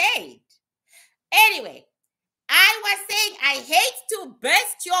I said. Anyway, I was saying I hate to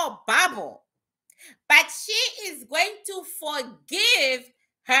burst your bubble, but she is going to forgive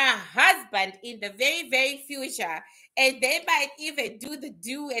her husband in the very, very future. And they might even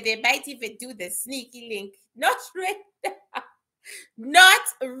and they might even do the sneaky link. Not right now. Not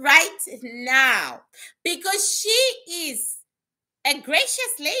right now. Because she is a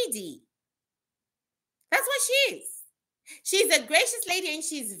gracious lady. That's what she is. She's a gracious lady, and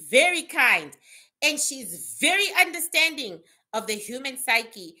she's very kind. And she's very understanding of the human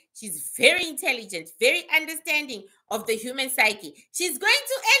psyche. She's very intelligent, very understanding of the human psyche. She's going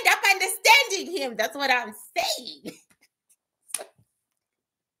to end up understanding him. That's what I'm saying.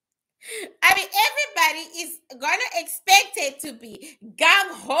 I mean, everybody is gonna expect it to be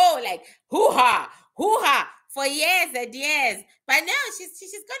gung-ho, like hoo-ha, hoo-ha, for years and years. But no,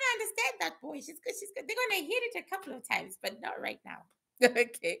 she's gonna understand that boy. They're gonna hear it a couple of times, but not right now.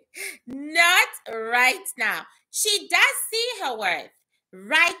 Okay, not right now. She does see her worth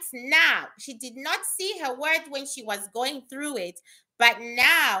right now. She did not see her worth when she was going through it, but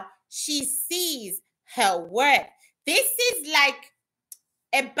now she sees her worth. This is like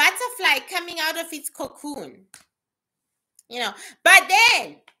a butterfly coming out of its cocoon. But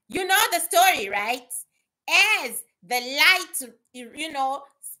then, you know the story, right? As the light,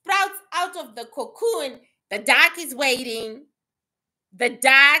 sprouts out of the cocoon, the dark is waiting. The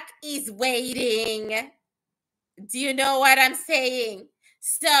dark is waiting. Do you know what I'm saying?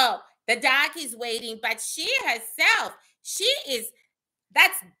 So the dark is waiting, but she herself,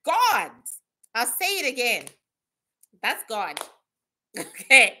 that's God. I'll say it again. That's God.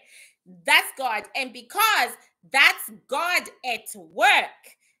 Okay. That's God. And because that's God at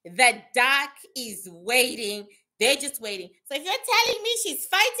work, the dark is waiting. They're just waiting. So if you're telling me she's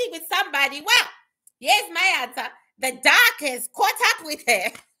fighting with somebody, well, here's my answer. The dark has caught up with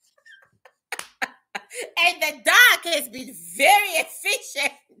her. And the dark has been very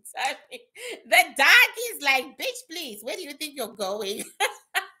efficient. I mean, the dark is like, bitch, please, where do you think you're going?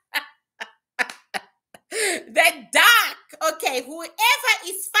 The dark, okay, whoever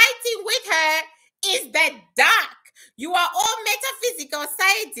is fighting with her is the dark. You are all metaphysical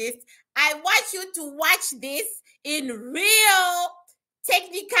scientists. I want you to watch this in real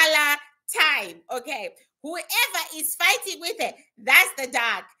technicolor time, okay? Whoever is fighting with her, that's the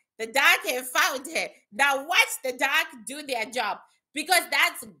dark. The dark have found her. Now watch the dark do their job, because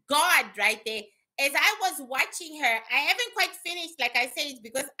that's God right there. As I was watching her, I haven't quite finished, like I said,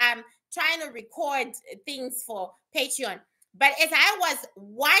 because I'm trying to record things for Patreon. But as I was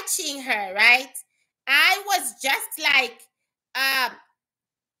watching her, right, I was just like, I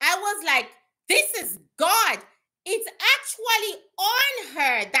was like, this is God. It's actually on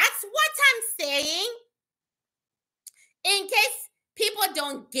her. That's what I'm saying. In case people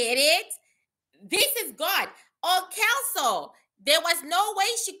don't get it, this is God. Or Kelso, there was no way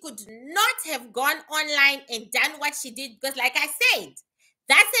she could not have gone online and done what she did, because like I said,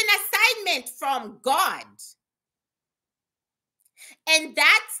 that's an assignment from God. And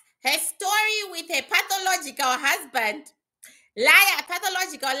that's her story with her pathological husband,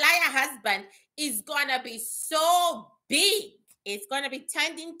 pathological liar husband, is gonna be so big. It's gonna be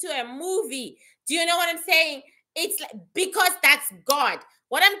turned into a movie. Do you know what I'm saying? It's like, because that's God.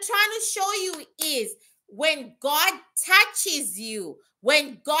 What I'm trying to show you is when God touches you,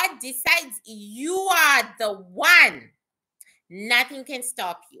 when God decides you are the one, nothing can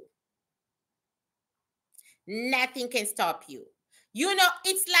stop you. Nothing can stop you. You know,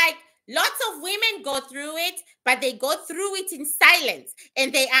 it's like lots of women go through it, but they go through it in silence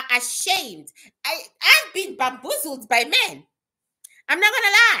and they are ashamed. I've been bamboozled by men. I'm not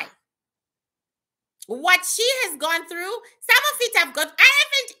gonna lie. What she has gone through, some of it I've got, I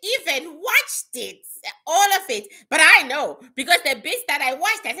haven't even watched it, all of it, but I know because the bits that I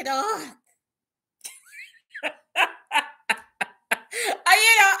watched, I said, oh.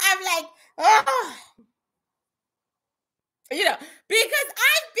 I'm like, oh. Because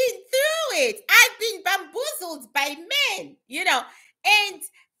I've been through it. I've been bamboozled by men, and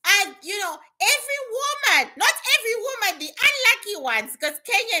every woman, not every woman, the unlucky ones, because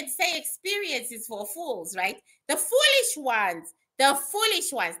Kenyans say experience is for fools, right? The foolish ones,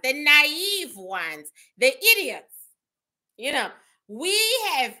 the naive ones, the idiots, we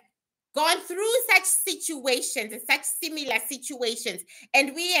have gone through such situations and such similar situations,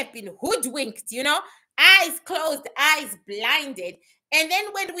 and we have been hoodwinked, eyes closed, eyes blinded. And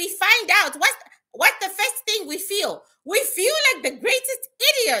then when we find out, what's the first thing we feel? We feel like the greatest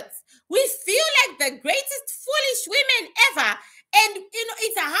idiots. We feel like the greatest foolish women ever. And,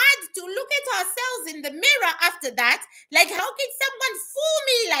 it's hard to look at ourselves in the mirror after that. Like, how can someone fool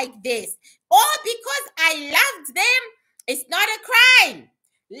me like this? All because I loved them. It's not a crime.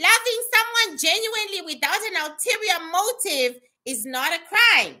 Loving someone genuinely without an ulterior motive is not a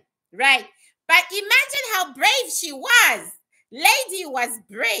crime, right? But imagine how brave she was. Lady was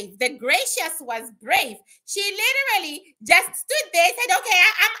brave. The gracious was brave. She literally just stood there and said, okay,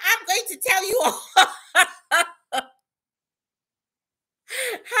 I'm going to tell you all.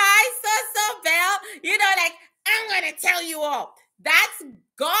 Hi, so Belle. I'm going to tell you all. That's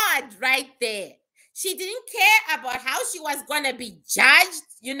God right there. She didn't care about how she was going to be judged.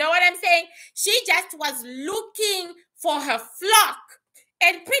 You know what I'm saying? She just was looking for her flock.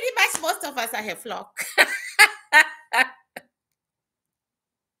 And pretty much most of us are her flock.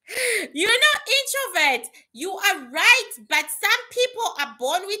 Introvert, you are right, but some people are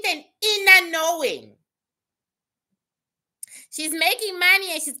born with an inner knowing. She's making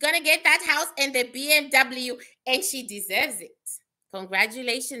money and she's going to get that house and the BMW, and she deserves it.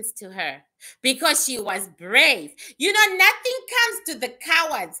 Congratulations to her, because she was brave. Nothing comes to the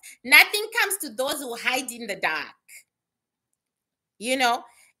cowards. Nothing comes to those who hide in the dark.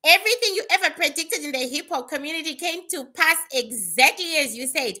 Everything you ever predicted in the hip hop community came to pass exactly as you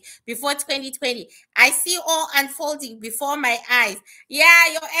said before 2020. I see all unfolding before my eyes. Yeah,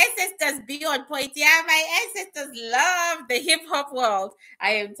 your ancestors be on point. Yeah, my ancestors love the hip hop world.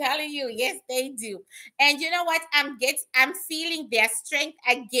 I am telling you, yes, they do. And you know what? I'm feeling their strength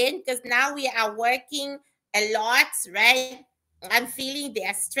again, because now we are working a lot, right? I'm feeling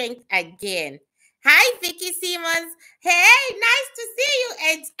their strength again. Hi, Vicky Simmons. Hey, nice to see you.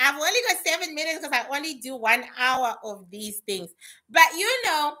 And I've only got 7 minutes because I only do 1 hour of these things. But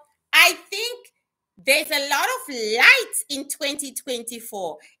I think there's a lot of light in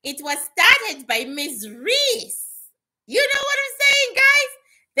 2024. It was started by Ms. Reese. You know what I'm saying, guys?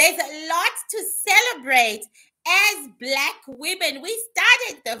 There's a lot to celebrate as Black women. We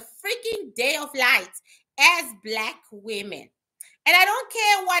started the freaking Day of Light as Black women. And I don't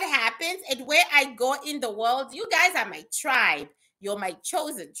care what happens and where I go in the world. You guys are my tribe. You're my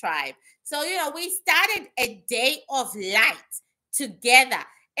chosen tribe. So, we started a day of light together.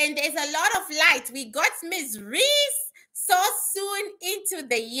 And there's a lot of light. We got Ms. Reese so soon into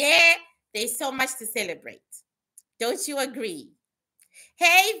the year. There's so much to celebrate. Don't you agree?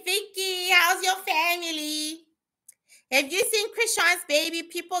 Hey, Vicky, how's your family? Have you seen Krishan's baby?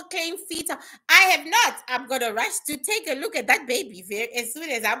 People claim feet. I have not. I'm going to rush to take a look at that baby as soon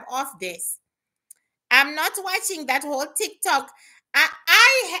as I'm off this. I'm not watching that whole TikTok. I'm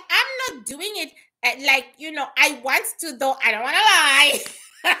not doing it. Like, I want to, though I don't want to lie.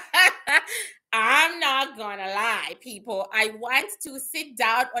 I'm not gonna lie, people. I want to sit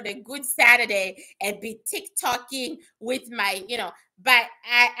down on a good Saturday and be TikToking with my, but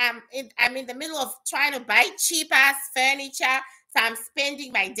I'm in the middle of trying to buy cheap ass furniture. So I'm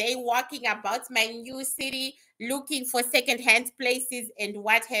spending my day walking about my new city, looking for secondhand places and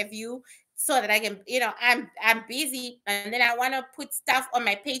what have you, so that I can, I'm busy, and then I want to put stuff on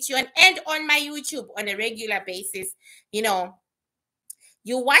my Patreon and on my YouTube on a regular basis. You know,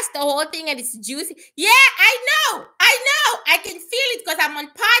 you watch the whole thing and it's juicy. Yeah, I can feel it because I'm on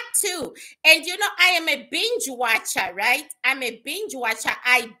part 2. And I am a binge watcher, right? I'm a binge watcher.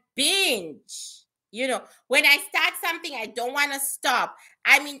 I binge. When I start something, I don't want to stop.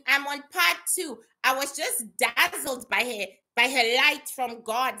 I mean, I'm on part 2. I was just dazzled by her light from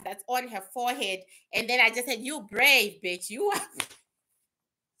God that's on her forehead. And then I just said, "You brave bitch. You are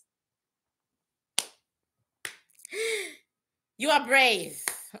you are brave."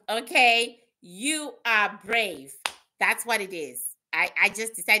 Okay? You are brave. That's what it is. I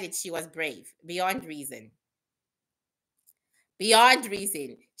just decided she was brave beyond reason. Beyond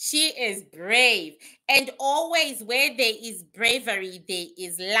reason. She is brave. And always where there is bravery, there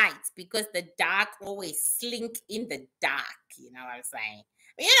is light, because the dark always slink in the dark. You know what I'm saying?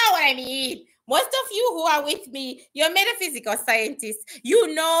 You know what I mean? Most of you who are with me, you're metaphysical scientists.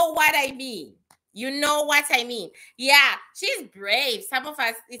 You know what I mean. You know what I mean. Yeah, she's brave. Some of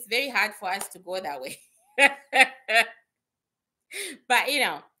us, it's very hard for us to go that way. But,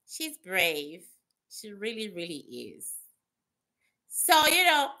 she's brave. She really, really is. So,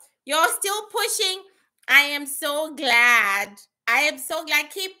 you're still pushing. I am so glad. I am so glad.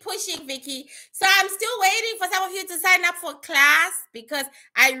 Keep pushing, Vicky. So I'm still waiting for some of you to sign up for class, because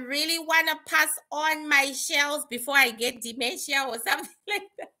I really want to pass on my shells before I get dementia or something like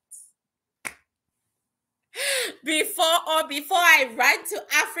that. Before I run to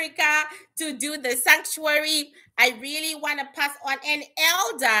Africa to do the sanctuary, I really want to pass on. An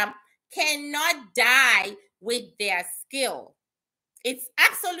elder cannot die with their skill. It's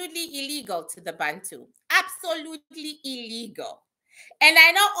absolutely illegal to the Bantu. Absolutely illegal. And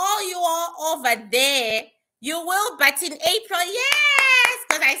I know all you all over there, you will, but in April, yes,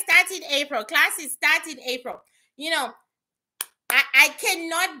 because I start in April. Classes start in April. I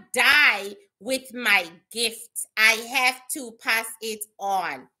cannot die with my gift. I have to pass it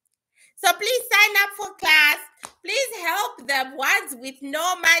on. So please sign up for class. Please help the ones with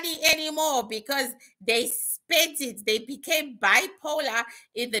no money anymore, because they spent it. They became bipolar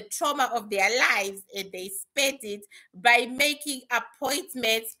in the trauma of their lives, and they spent it by making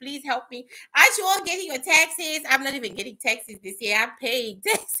appointments. Please help me. Aren't you all getting your taxes? I'm not even getting taxes this year. I'm paying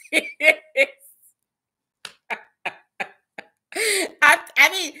taxes. I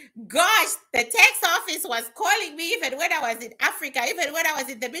mean, gosh, the tax office was calling me even when I was in Africa, even when I was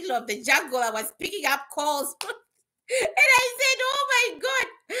in the middle of the jungle. I was picking up calls. And I said, "Oh my God,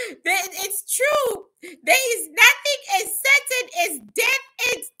 it's true. There is nothing as certain as death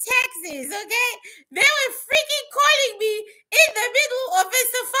and taxes, okay?" They were freaking calling me in the middle of a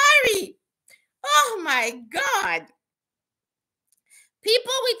safari. Oh my God.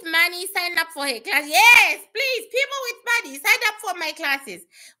 People with money, sign up for her class. Yes, please. People with money, sign up for my classes.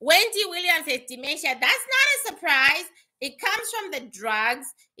 Wendy Williams has dementia. That's not a surprise. It comes from the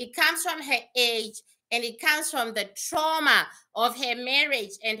drugs. It comes from her age. And it comes from the trauma of her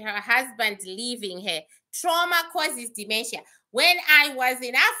marriage and her husband leaving her. Trauma causes dementia. When I was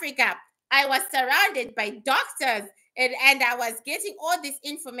in Africa, I was surrounded by doctors, and I was getting all this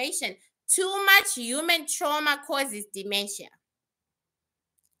information. Too much human trauma causes dementia.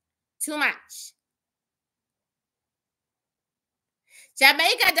 Too much.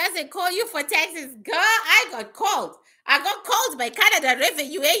 Jamaica doesn't call you for taxes. Girl, I got called. I got called by Canada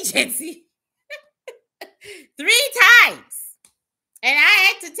Revenue Agency 3 times. And I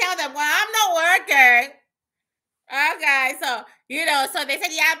had to tell them, "Well, I'm not working." Okay, so, so they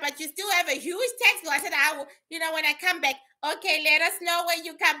said, "Yeah, but you still have a huge tax bill." I said, "I will, when I come back." "Okay, let us know when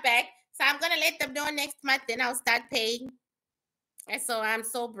you come back." So I'm going to let them know next month, then I'll start paying. And so I'm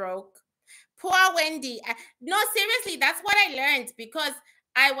so broke. Poor Wendy. No, seriously, that's what I learned, because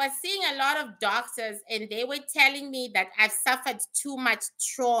I was seeing a lot of doctors and they were telling me that I've suffered too much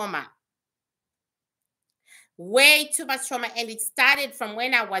trauma. Way too much trauma. And it started from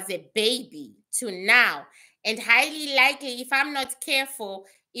when I was a baby to now. And highly likely, if I'm not careful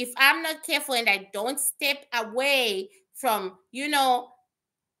and I don't step away from,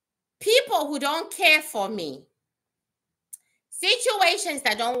 people who don't care for me, situations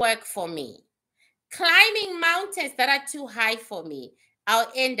that don't work for me, climbing mountains that are too high for me,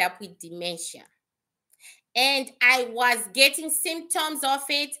 I'll end up with dementia. and I was getting symptoms of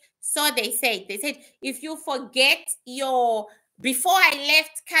it. So they said, if you forget your, before I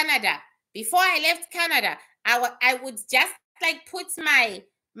left Canada, I would just like put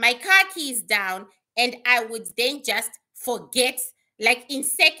my car keys down, and I would then just forget like in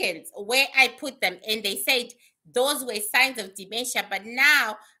seconds where I put them. And they said those were signs of dementia. But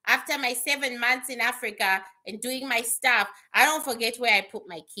now, after my 7 months in Africa and doing my stuff, I don't forget where I put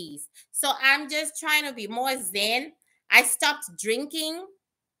my keys. So I'm just trying to be more zen. I stopped drinking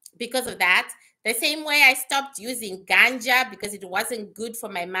because of that. The same way I stopped using ganja because it wasn't good for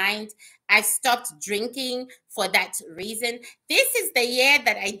my mind. I stopped drinking for that reason. This is the year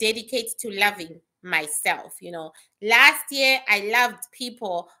that I dedicate to loving myself. You know, last year I loved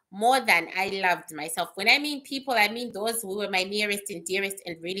people more than I loved myself. When I mean people, I mean those who were my nearest and dearest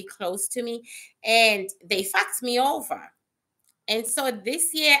and really close to me, and they fucked me over. And so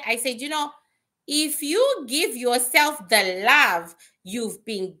this year I said, you know, if you give yourself the love you've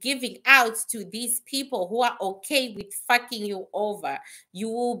been giving out to these people who are okay with fucking you over, you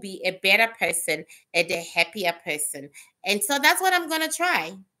will be a better person and a happier person. And so that's what I'm going to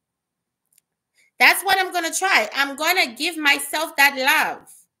try. That's what I'm going to try. I'm going to give myself that love.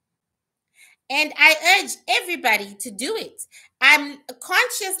 And I urge everybody to do it. I'm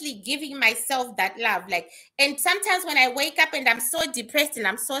consciously giving myself that love. Like, and sometimes when I wake up and I'm so depressed and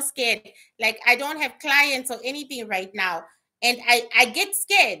I'm so scared, like I don't have clients or anything right now. And I get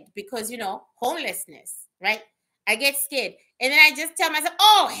scared because, you know, homelessness, right? I get scared. And then I just tell myself,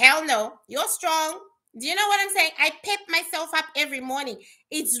 oh, hell no, you're strong. Do you know what I'm saying? I pep myself up every morning.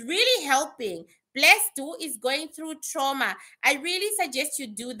 It's really helping. Blessed who is going through trauma. I really suggest you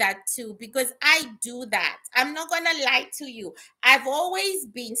do that too, because I do that. I'm not going to lie to you. I've always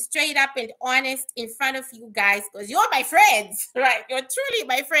been straight up and honest in front of you guys because you're my friends, right? You're truly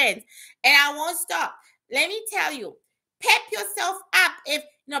my friends. And I won't stop. Let me tell you, pep yourself up. If,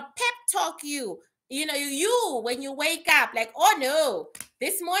 you know, pep talk you. You know, you when you wake up, like, oh no,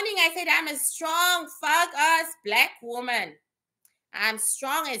 this morning I said I'm a strong fuck ass black woman. I'm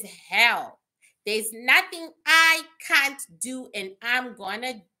strong as hell. There's nothing I can't do, and I'm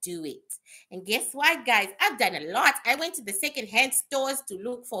gonna do it. And guess what, guys? I've done a lot. I went to the secondhand stores to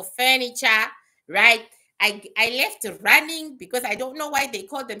look for furniture, right? I left running because I don't know why they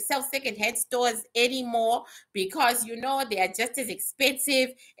call themselves secondhand stores anymore, because you know they are just as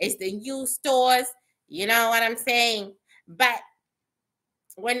expensive as the new stores. You know what I'm saying? But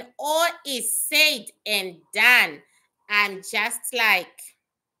when all is said and done, I'm just like,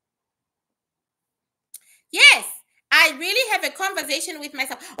 yes, I really have a conversation with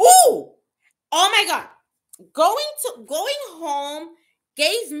myself. Oh my God. Going home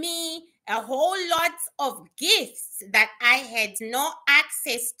gave me a whole lot of gifts that I had no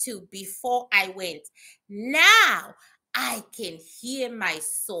access to before I went. Now I can hear my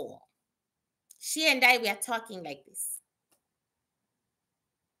soul. She and I were talking like this.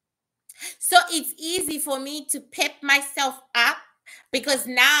 So it's easy for me to pep myself up because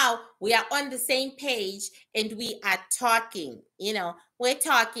now we are on the same page and we are talking, you know, we're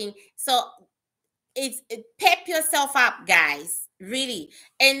talking. So pep yourself up, guys, really.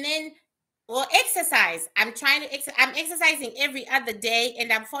 And then, well, exercise. I'm exercising every other day,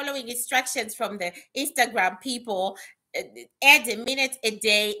 and I'm following instructions from the Instagram people. Add a minute a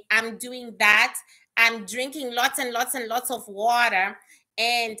day. I'm doing that. I'm drinking lots and lots and lots of water.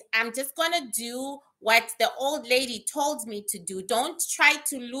 And I'm just going to do what the old lady told me to do. Don't try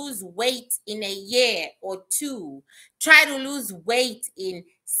to lose weight in a year or two. Try to lose weight in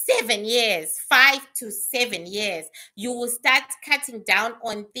 7 years, 5 to 7 years. You will start cutting down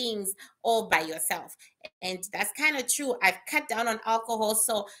on things all by yourself. And that's kind of true. I've cut down on alcohol.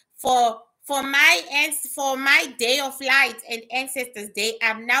 So for my day of light and ancestors day,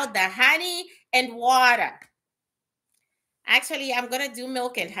 I'm now the honey and water. Actually, I'm going to do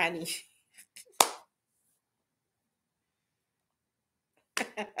milk and honey.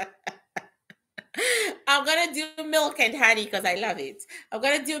 I'm going to do milk and honey because I love it. I'm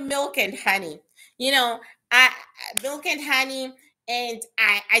going to do milk and honey. You know, milk and honey, and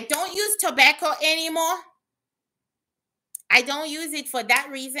I don't use tobacco anymore. I don't use it for that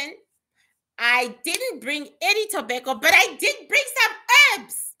reason. I didn't bring any tobacco, but I did bring some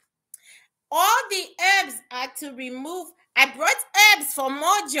herbs. All the herbs are to remove. I brought herbs for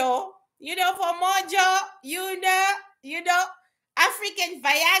Mojo. You know, for Mojo, you know, African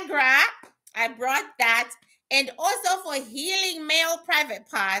Viagra. I brought that. And also for healing male private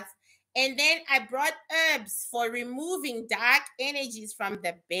parts. And then I brought herbs for removing dark energies from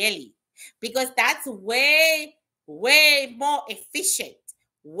the belly. Because that's way, way more efficient.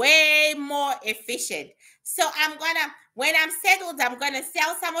 Way more efficient. So when I'm settled, I'm gonna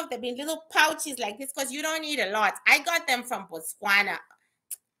sell some of them in little pouches like this because you don't need a lot. I got them from Botswana.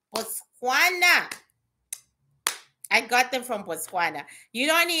 Botswana. I got them from Botswana. You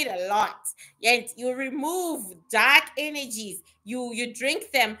don't need a lot. And you remove dark energies. You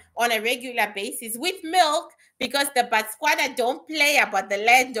drink them on a regular basis with milk because the Botswana don't play about the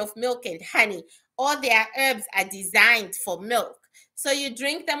land of milk and honey. All their herbs are designed for milk. So you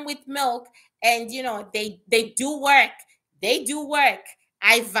drink them with milk and they do work. They do work.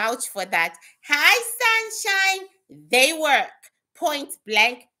 I vouch for that. Hi, sunshine. They work. Point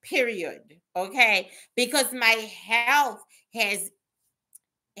blank, period. Okay, because my health has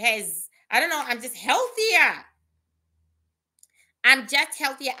I don't know, I'm just healthier. I'm just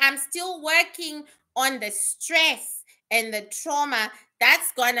healthier. I'm still working on the stress and the trauma.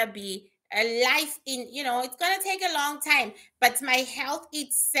 That's gonna be a life it's gonna take a long time. But my health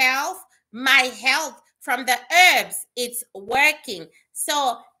itself, my health from the herbs, it's working.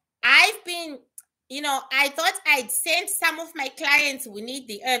 So I've been I thought I'd send some of my clients who need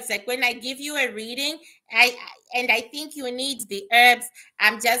the herbs. Like when I give you a reading, I think you need the herbs,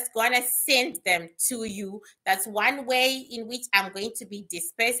 I'm just gonna send them to you. That's one way in which I'm going to be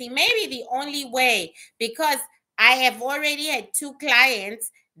dispersing. Maybe the only way, because I have already had 2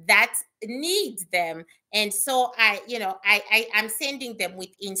 clients that need them. And so I'm sending them with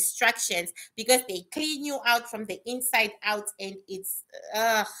instructions because they clean you out from the inside out, and it's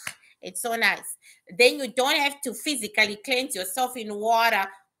so nice. Then you don't have to physically cleanse yourself in water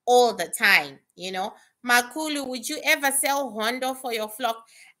all the time. Makulu, would you ever sell Hondo for your flock?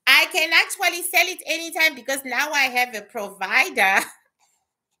 I can actually sell it anytime because now I have a provider.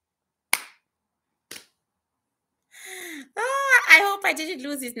 I hope I didn't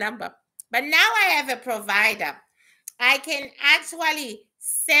lose his number. But now I have a provider. I can actually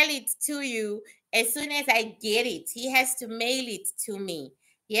sell it to you as soon as I get it. He has to mail it to me.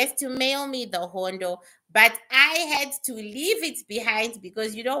 He has to mail me the Hondo. But I had to leave it behind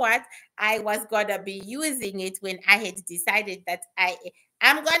because you know what? I was going to be using it when I had decided that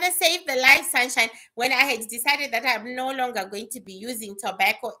I'm going to save the life, sunshine, when I had decided that I'm no longer going to be using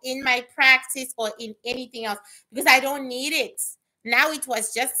tobacco in my practice or in anything else because I don't need it. Now it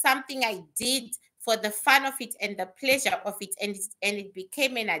was just something I did for the fun of it and the pleasure of it, and it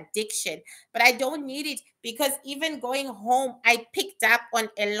became an addiction. But I don't need it because even going home, I picked up on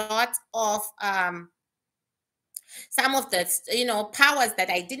a lot of some of the powers that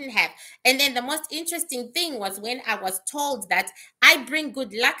I didn't have. And then the most interesting thing was when I was told that I bring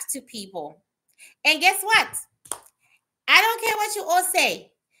good luck to people. And guess what? I don't care what you all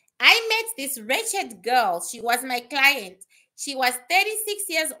say. I met this wretched girl. She was my client. She was 36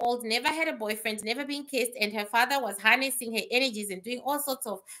 years old, never had a boyfriend, never been kissed, and her father was harnessing her energies and doing all sorts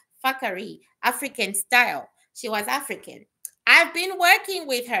of fuckery, African style. She was African. I've been working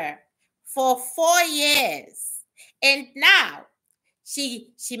with her for 4 years. And now she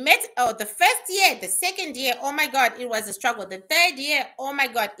met the first year, the second year, oh my God, it was a struggle. The third year, oh my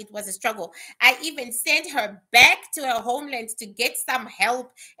God, it was a struggle. I even sent her back to her homeland to get some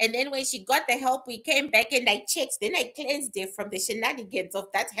help. And then when she got the help, we came back and I checked. Then I cleansed her from the shenanigans of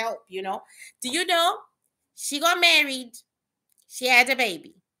that help, Do you know? She got married. She had a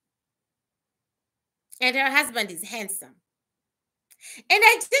baby. And her husband is handsome. And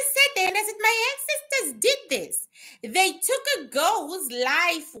I just sat there and I said, my ancestors did this. They took a girl whose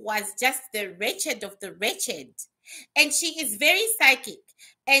life was just the wretched of the wretched. And she is very psychic.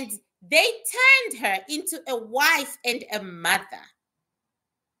 And they turned her into a wife and a mother.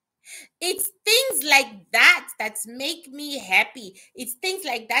 It's things like that that make me happy. It's things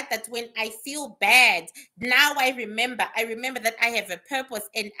like that that when I feel bad, now I remember that I have a purpose,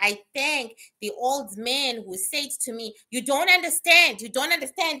 and I thank the old man who said to me, you don't understand.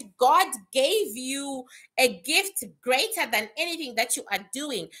 God gave you a gift greater than anything that you are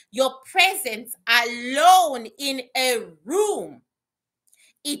doing. Your presence alone in a room,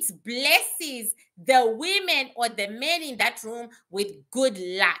 it blesses the women or the men in that room with good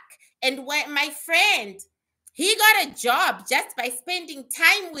luck. And when my friend, he got a job just by spending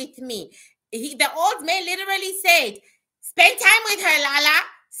time with me. The old man literally said, spend time with her, Lala.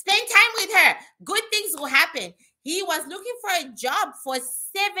 Spend time with her. Good things will happen. He was looking for a job for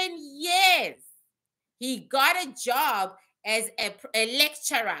 7 years. He got a job as a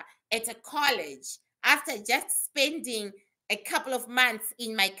lecturer at a college after just spending a couple of months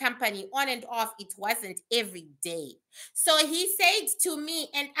in my company on and off. It wasn't every day. So he said to me,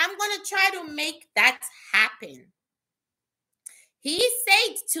 and I'm going to try to make that happen. He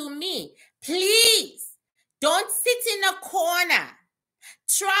said to me, please don't sit in a corner.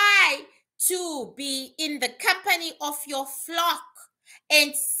 Try to be in the company of your flock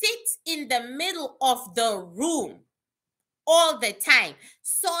and sit in the middle of the room all the time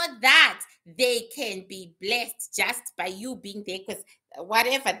so that they can be blessed just by you being there, because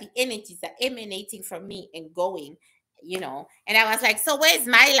whatever the energies are emanating from me and going, and I was like, so where's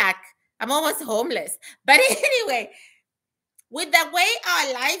my luck? I'm almost homeless. But anyway, with the way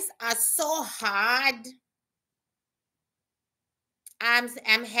our lives are so hard,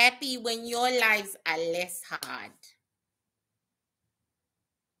 I'm happy when your lives are less hard.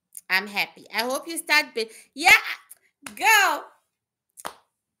 I'm happy. I hope you start. Yeah, girl.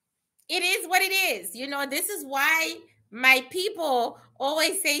 It is what it is. This is why my people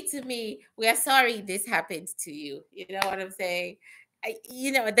always say to me, "We are sorry this happened to you." You know what I'm saying?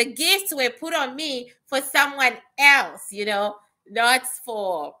 The gifts were put on me for someone else. Not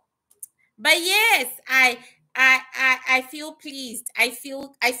for. But yes, I feel pleased. I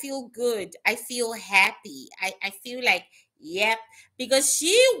feel good. I feel happy. I feel like, yep, because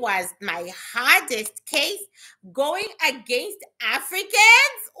she was my hardest case going against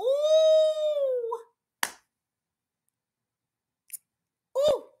Africans. Ooh.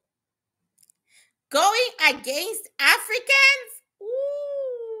 Ooh. Going against Africans.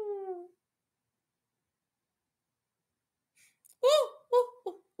 Ooh. Ooh. Ooh.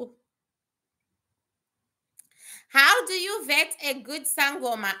 Ooh. Ooh. How do you vet a good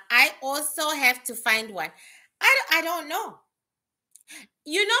sangoma? I also have to find one. I don't know.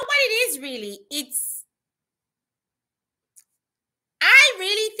 You know what it is really? I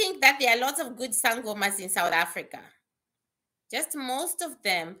really think that there are lots of good sangomas in South Africa. Just most of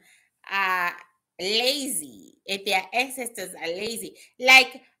them are lazy. And their ancestors are lazy.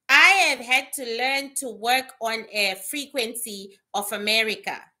 Like, I have had to learn to work on a frequency of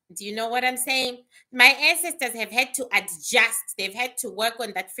America. Do you know what I'm saying? My ancestors have had to adjust. They've had to work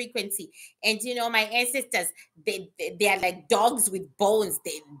on that frequency. And my ancestors, they are like dogs with bones.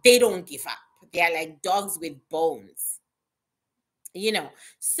 They don't give up. They are like dogs with bones.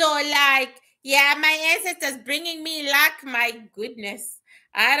 So, like, yeah, my ancestors bringing me luck. My goodness,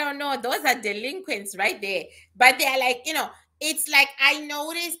 I don't know. Those are delinquents right there. But they are like, it's like I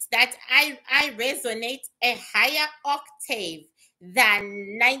noticed that I resonate a higher octave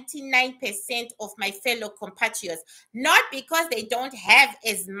than 99% of my fellow compatriots, not because they don't have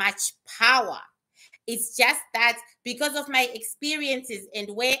as much power. It's just that because of my experiences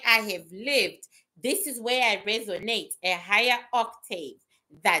and where I have lived, this is where I resonate a higher octave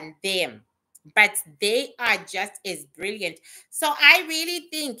than them. But they are just as brilliant. So I really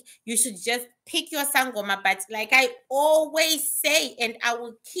think you should just pick your sangoma. But like I always say, and I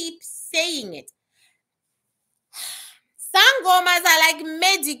will keep saying it, sangomas are like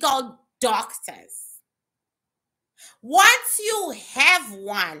medical doctors. Once you have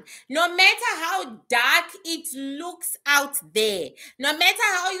one, no matter how dark it looks out there, no matter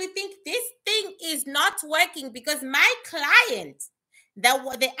how you think this thing is not working, because my client,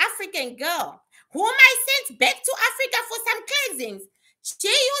 the African girl whom I sent back to Africa for some cleansings, she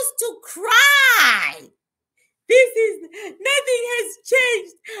used to cry. Nothing has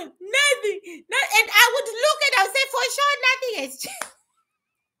changed. Nothing. And I would look and I would say, for sure, nothing has changed.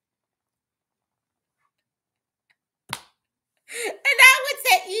 And I would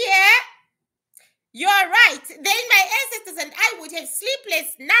say, yeah, you're right. Then my ancestors and I would have sleepless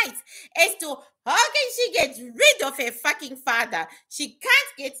nights as to how can she get rid of her fucking father? She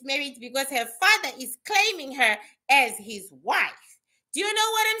can't get married because her father is claiming her as his wife. Do you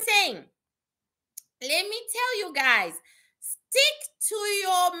know what I'm saying? Let me tell you guys, stick to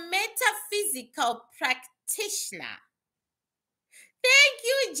your metaphysical practitioner. Thank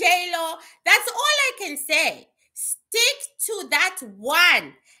you, J-Lo. That's all I can say. Stick to that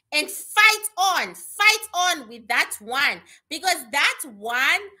one and fight on with that one, because that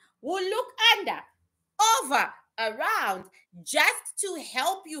one will look under, over, around, just to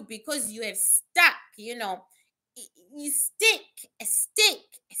help you, because you have stuck, you stick.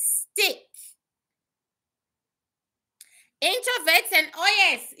 Introverts and oh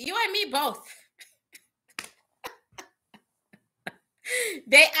yes, you and me both.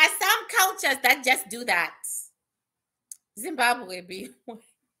 There are some cultures that just do that. Zimbabwe be.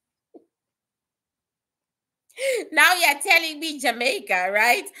 Now you're telling me Jamaica,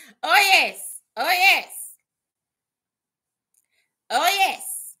 right? Oh yes. Oh yes. Oh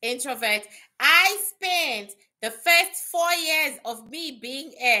yes. Introvert. I spent the first 4 years of me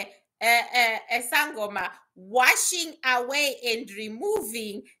being a sangoma washing away and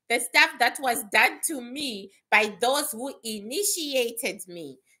removing the stuff that was done to me by those who initiated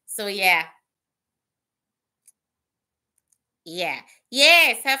me. So yeah. Yeah.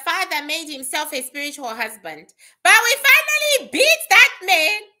 Yes, her father made himself a spiritual husband. But we finally beat that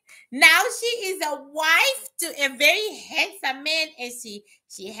man. Now she is a wife to a very handsome man and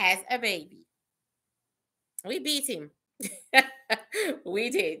she has a baby. We beat him. We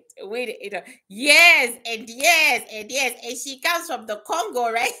did. We did. Yes, and yes, and yes. And she comes from the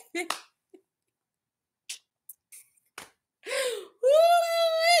Congo, right?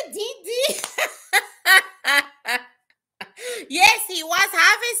 Ooh, Didi. Yes, he was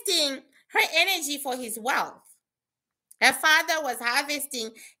harvesting her energy for his wealth. Her father was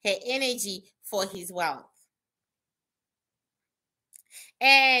harvesting her energy for his wealth.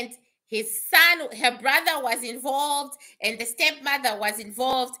 And his son, her brother was involved, and the stepmother was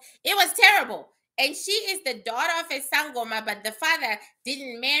involved. It was terrible. And she is the daughter of a Sangoma, but the father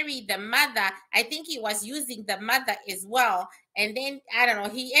didn't marry the mother. I think he was using the mother as well. And then, I don't know,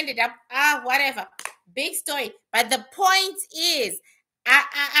 he ended up, whatever. Big story. But the point is,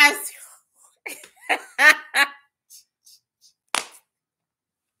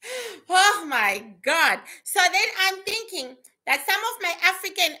 oh my God. So then I'm thinking that some of my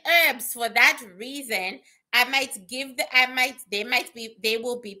African herbs, for that reason, they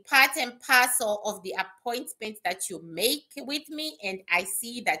will be part and parcel of the appointments that you make with me. And I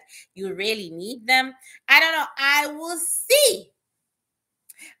see that you really need them. I don't know. I will see.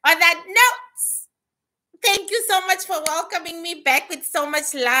 On that note, thank you so much for welcoming me back with so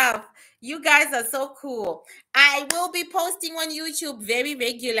much love. You guys are so cool. I will be posting on YouTube very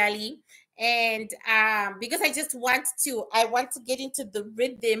regularly. And because I want to get into the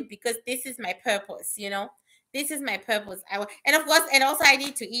rhythm because this is my purpose, you know. This is my purpose. And of course, and also I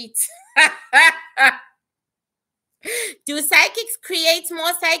need to eat. Do psychics create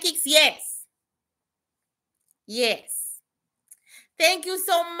more psychics? Yes. Yes. Thank you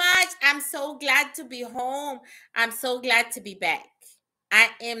so much. I'm so glad to be home. I'm so glad to be back. I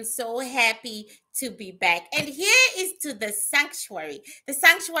am so happy to be back. And here is to the sanctuary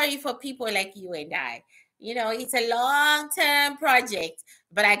for people like you and I. You know, it's a long term project,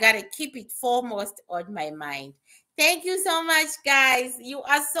 but I got to keep it foremost on my mind. Thank you so much, guys. You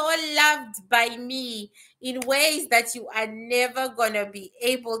are so loved by me in ways that you are never going to be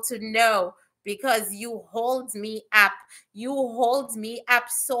able to know because you hold me up. You hold me up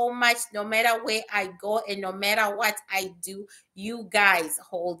so much no matter where I go and no matter what I do. You guys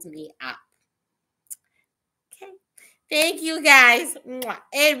hold me up. Okay. Thank you guys. Mwah.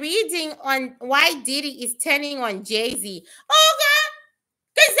 A reading on why Diddy is turning on Jay-Z. Oh God,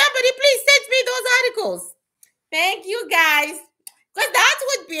 can somebody please send me those articles? Thank you guys. Because that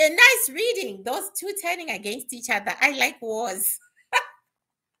would be a nice reading. Those two turning against each other. I like wars.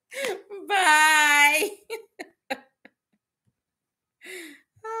 Bye.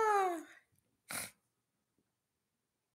 Ah.